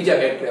લઈને બીજા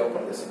બેક્ટેરિયા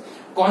ઉપર જશે.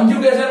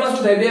 કોન્જુગેશનમાં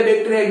શું થાય? બે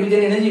બેક્ટેરિયા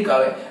એકબીજાની નજીક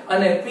આવે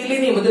અને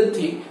પીલીની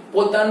મદદથી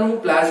પોતાનું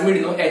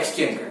પ્લાઝમિડનું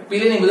એક્સચેન્જ કરે.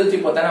 પીલીની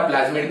મદદથી પોતાના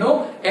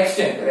પ્લાઝમિડનું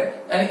એક્સચેન્જ કરે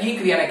અને એ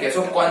ક્રિયાને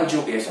કહેશો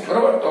કોન્જુગેશન,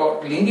 બરોબર. તો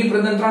લિંગી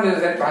પ્રજનન ત્રણ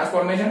રીતે થાય: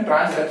 ટ્રાન્સફોર્મેશન,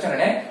 ટ્રાન્સડક્શન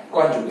અને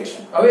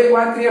કોન્જુગેશન. હવે એક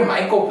વાત કરીએ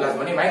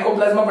માઇકોપ્લાઝમાની.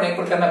 માઇકોપ્લાઝમા પણ એક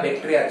પ્રકારના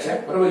બેક્ટેરિયા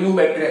છે, બરોબર, યુ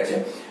બેક્ટેરિયા છે.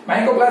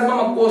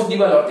 માઇકોપ્લાઝમામાં કોષ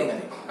દિવાલ હોતી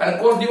નથી અને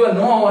કોષ દિવાલ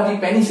ન હોવાથી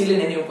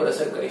પેનિસિલિન એની ઉપર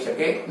અસર કરી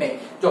શકે નહીં.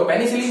 જો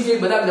પેનિસિલિન છે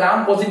બધા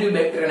ગ્રામ પોઝિટિવ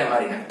બેક્ટેરિયાને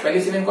મારી નાખે.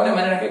 પેનિસિલિન કોને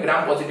મારી નાખે?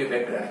 ગ્રામ પોઝિટિવ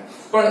બેક્ટેરિયાને.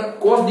 પણ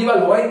કોષ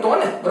દિવાલ હોય તો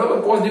ને, બરોબર,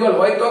 કોષ દિવાલ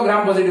હોય તો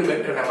ગ્રામ પોઝિટિવ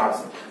બેક્ટેરિયાને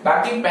મારશે.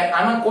 બાકી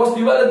આમાં કોષ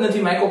દિવાલ જ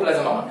નથી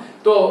માઇકોપ્લાઝમામાં,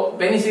 તો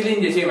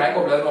પેનિસિલિન જે છે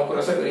માઇકોપ્લાઝમા ઉપર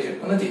અસર કરી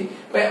શકતો નથી.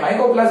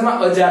 માઇકોપ્લાઝમા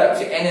અજારક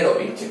છે,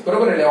 એનેરોબિક છે,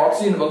 બરોબર, એટલે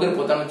ઓક્સિજન વગર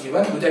પોતાનું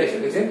જીવન ગુજારી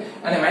શકે છે.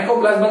 અને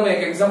માઇકોપ્લાઝમાનું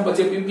એક એક્ઝામ્પલ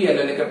છે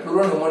પીપીએલ એટલે કે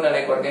પ્લુરોનોમોનલ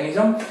એક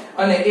ઓર્ગેનિઝમ,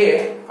 અને એ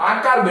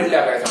આકાર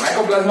બદલ્યા કરે છે.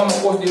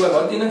 માઇકોપ્લાઝમામાં કોષ દિવાલ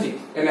હોતી નથી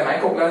એટલે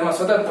માઇકોપ્લાઝમા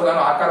સતત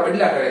પોતાનો આકાર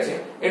બદલ્યા કરે છે,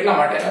 એટલા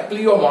માટે એને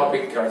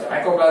પ્લિયોમોર્ફિક કહેવાય છે.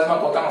 માઇકોપ્લાઝમા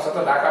પોતાનો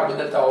સતત આકાર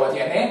બદલતા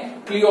હોવાથી એને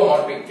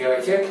પ્લિયોમોર્ફિક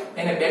કહેવાય છે.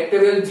 એને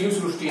બેક્ટેરિયલ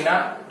જીવસૃષ્ટિના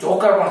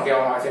જોકર પણ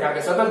કહેવામાં આવે છે, કારણ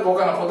કે સતત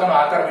પોતાનો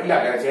આકાર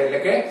બદલ્યા કરે છે, એટલે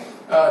કે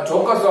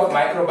જોકર્સ ઓફ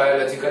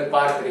માઇક્રોબાયોલોજીકલ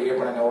પાર્ટ તરીકે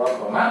પણ એને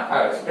ઓળખવામાં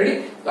આવે છે. રેડી?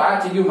 તો આ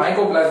થઈ ગયું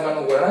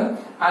માઇકોપ્લાઝમાનું વર્ણન,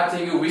 આ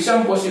થઈ ગયું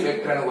વિષમકોષી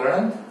બેક્ટેરિયાનું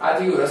વર્ણન, આ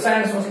થઈ ગયું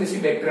રસાયણ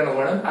સંશ્લેષી બેક્ટેરિયાનું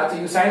વર્ણન, આ થઈ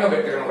ગયું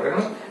સાયનોબેક્ટેરિયાનું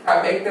વર્ણન, આ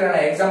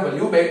બેક્ટેરિયાના એક્ઝામ્પલ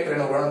યુ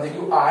બેક્ટેરિયાનું વર્ણન થઈ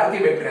ગયું, આ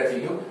આર્કી બેક્ટેરિયા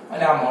થઈ ગયું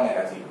અને આ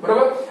મોનેરા થઈ ગયું,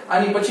 બરોબર.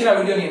 આની પછીના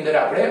વિડિયોની અંદર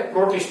આપણે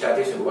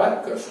પ્રોટિસ્ટાથી શરૂઆત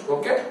કરશું.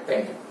 Okay,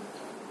 thank you.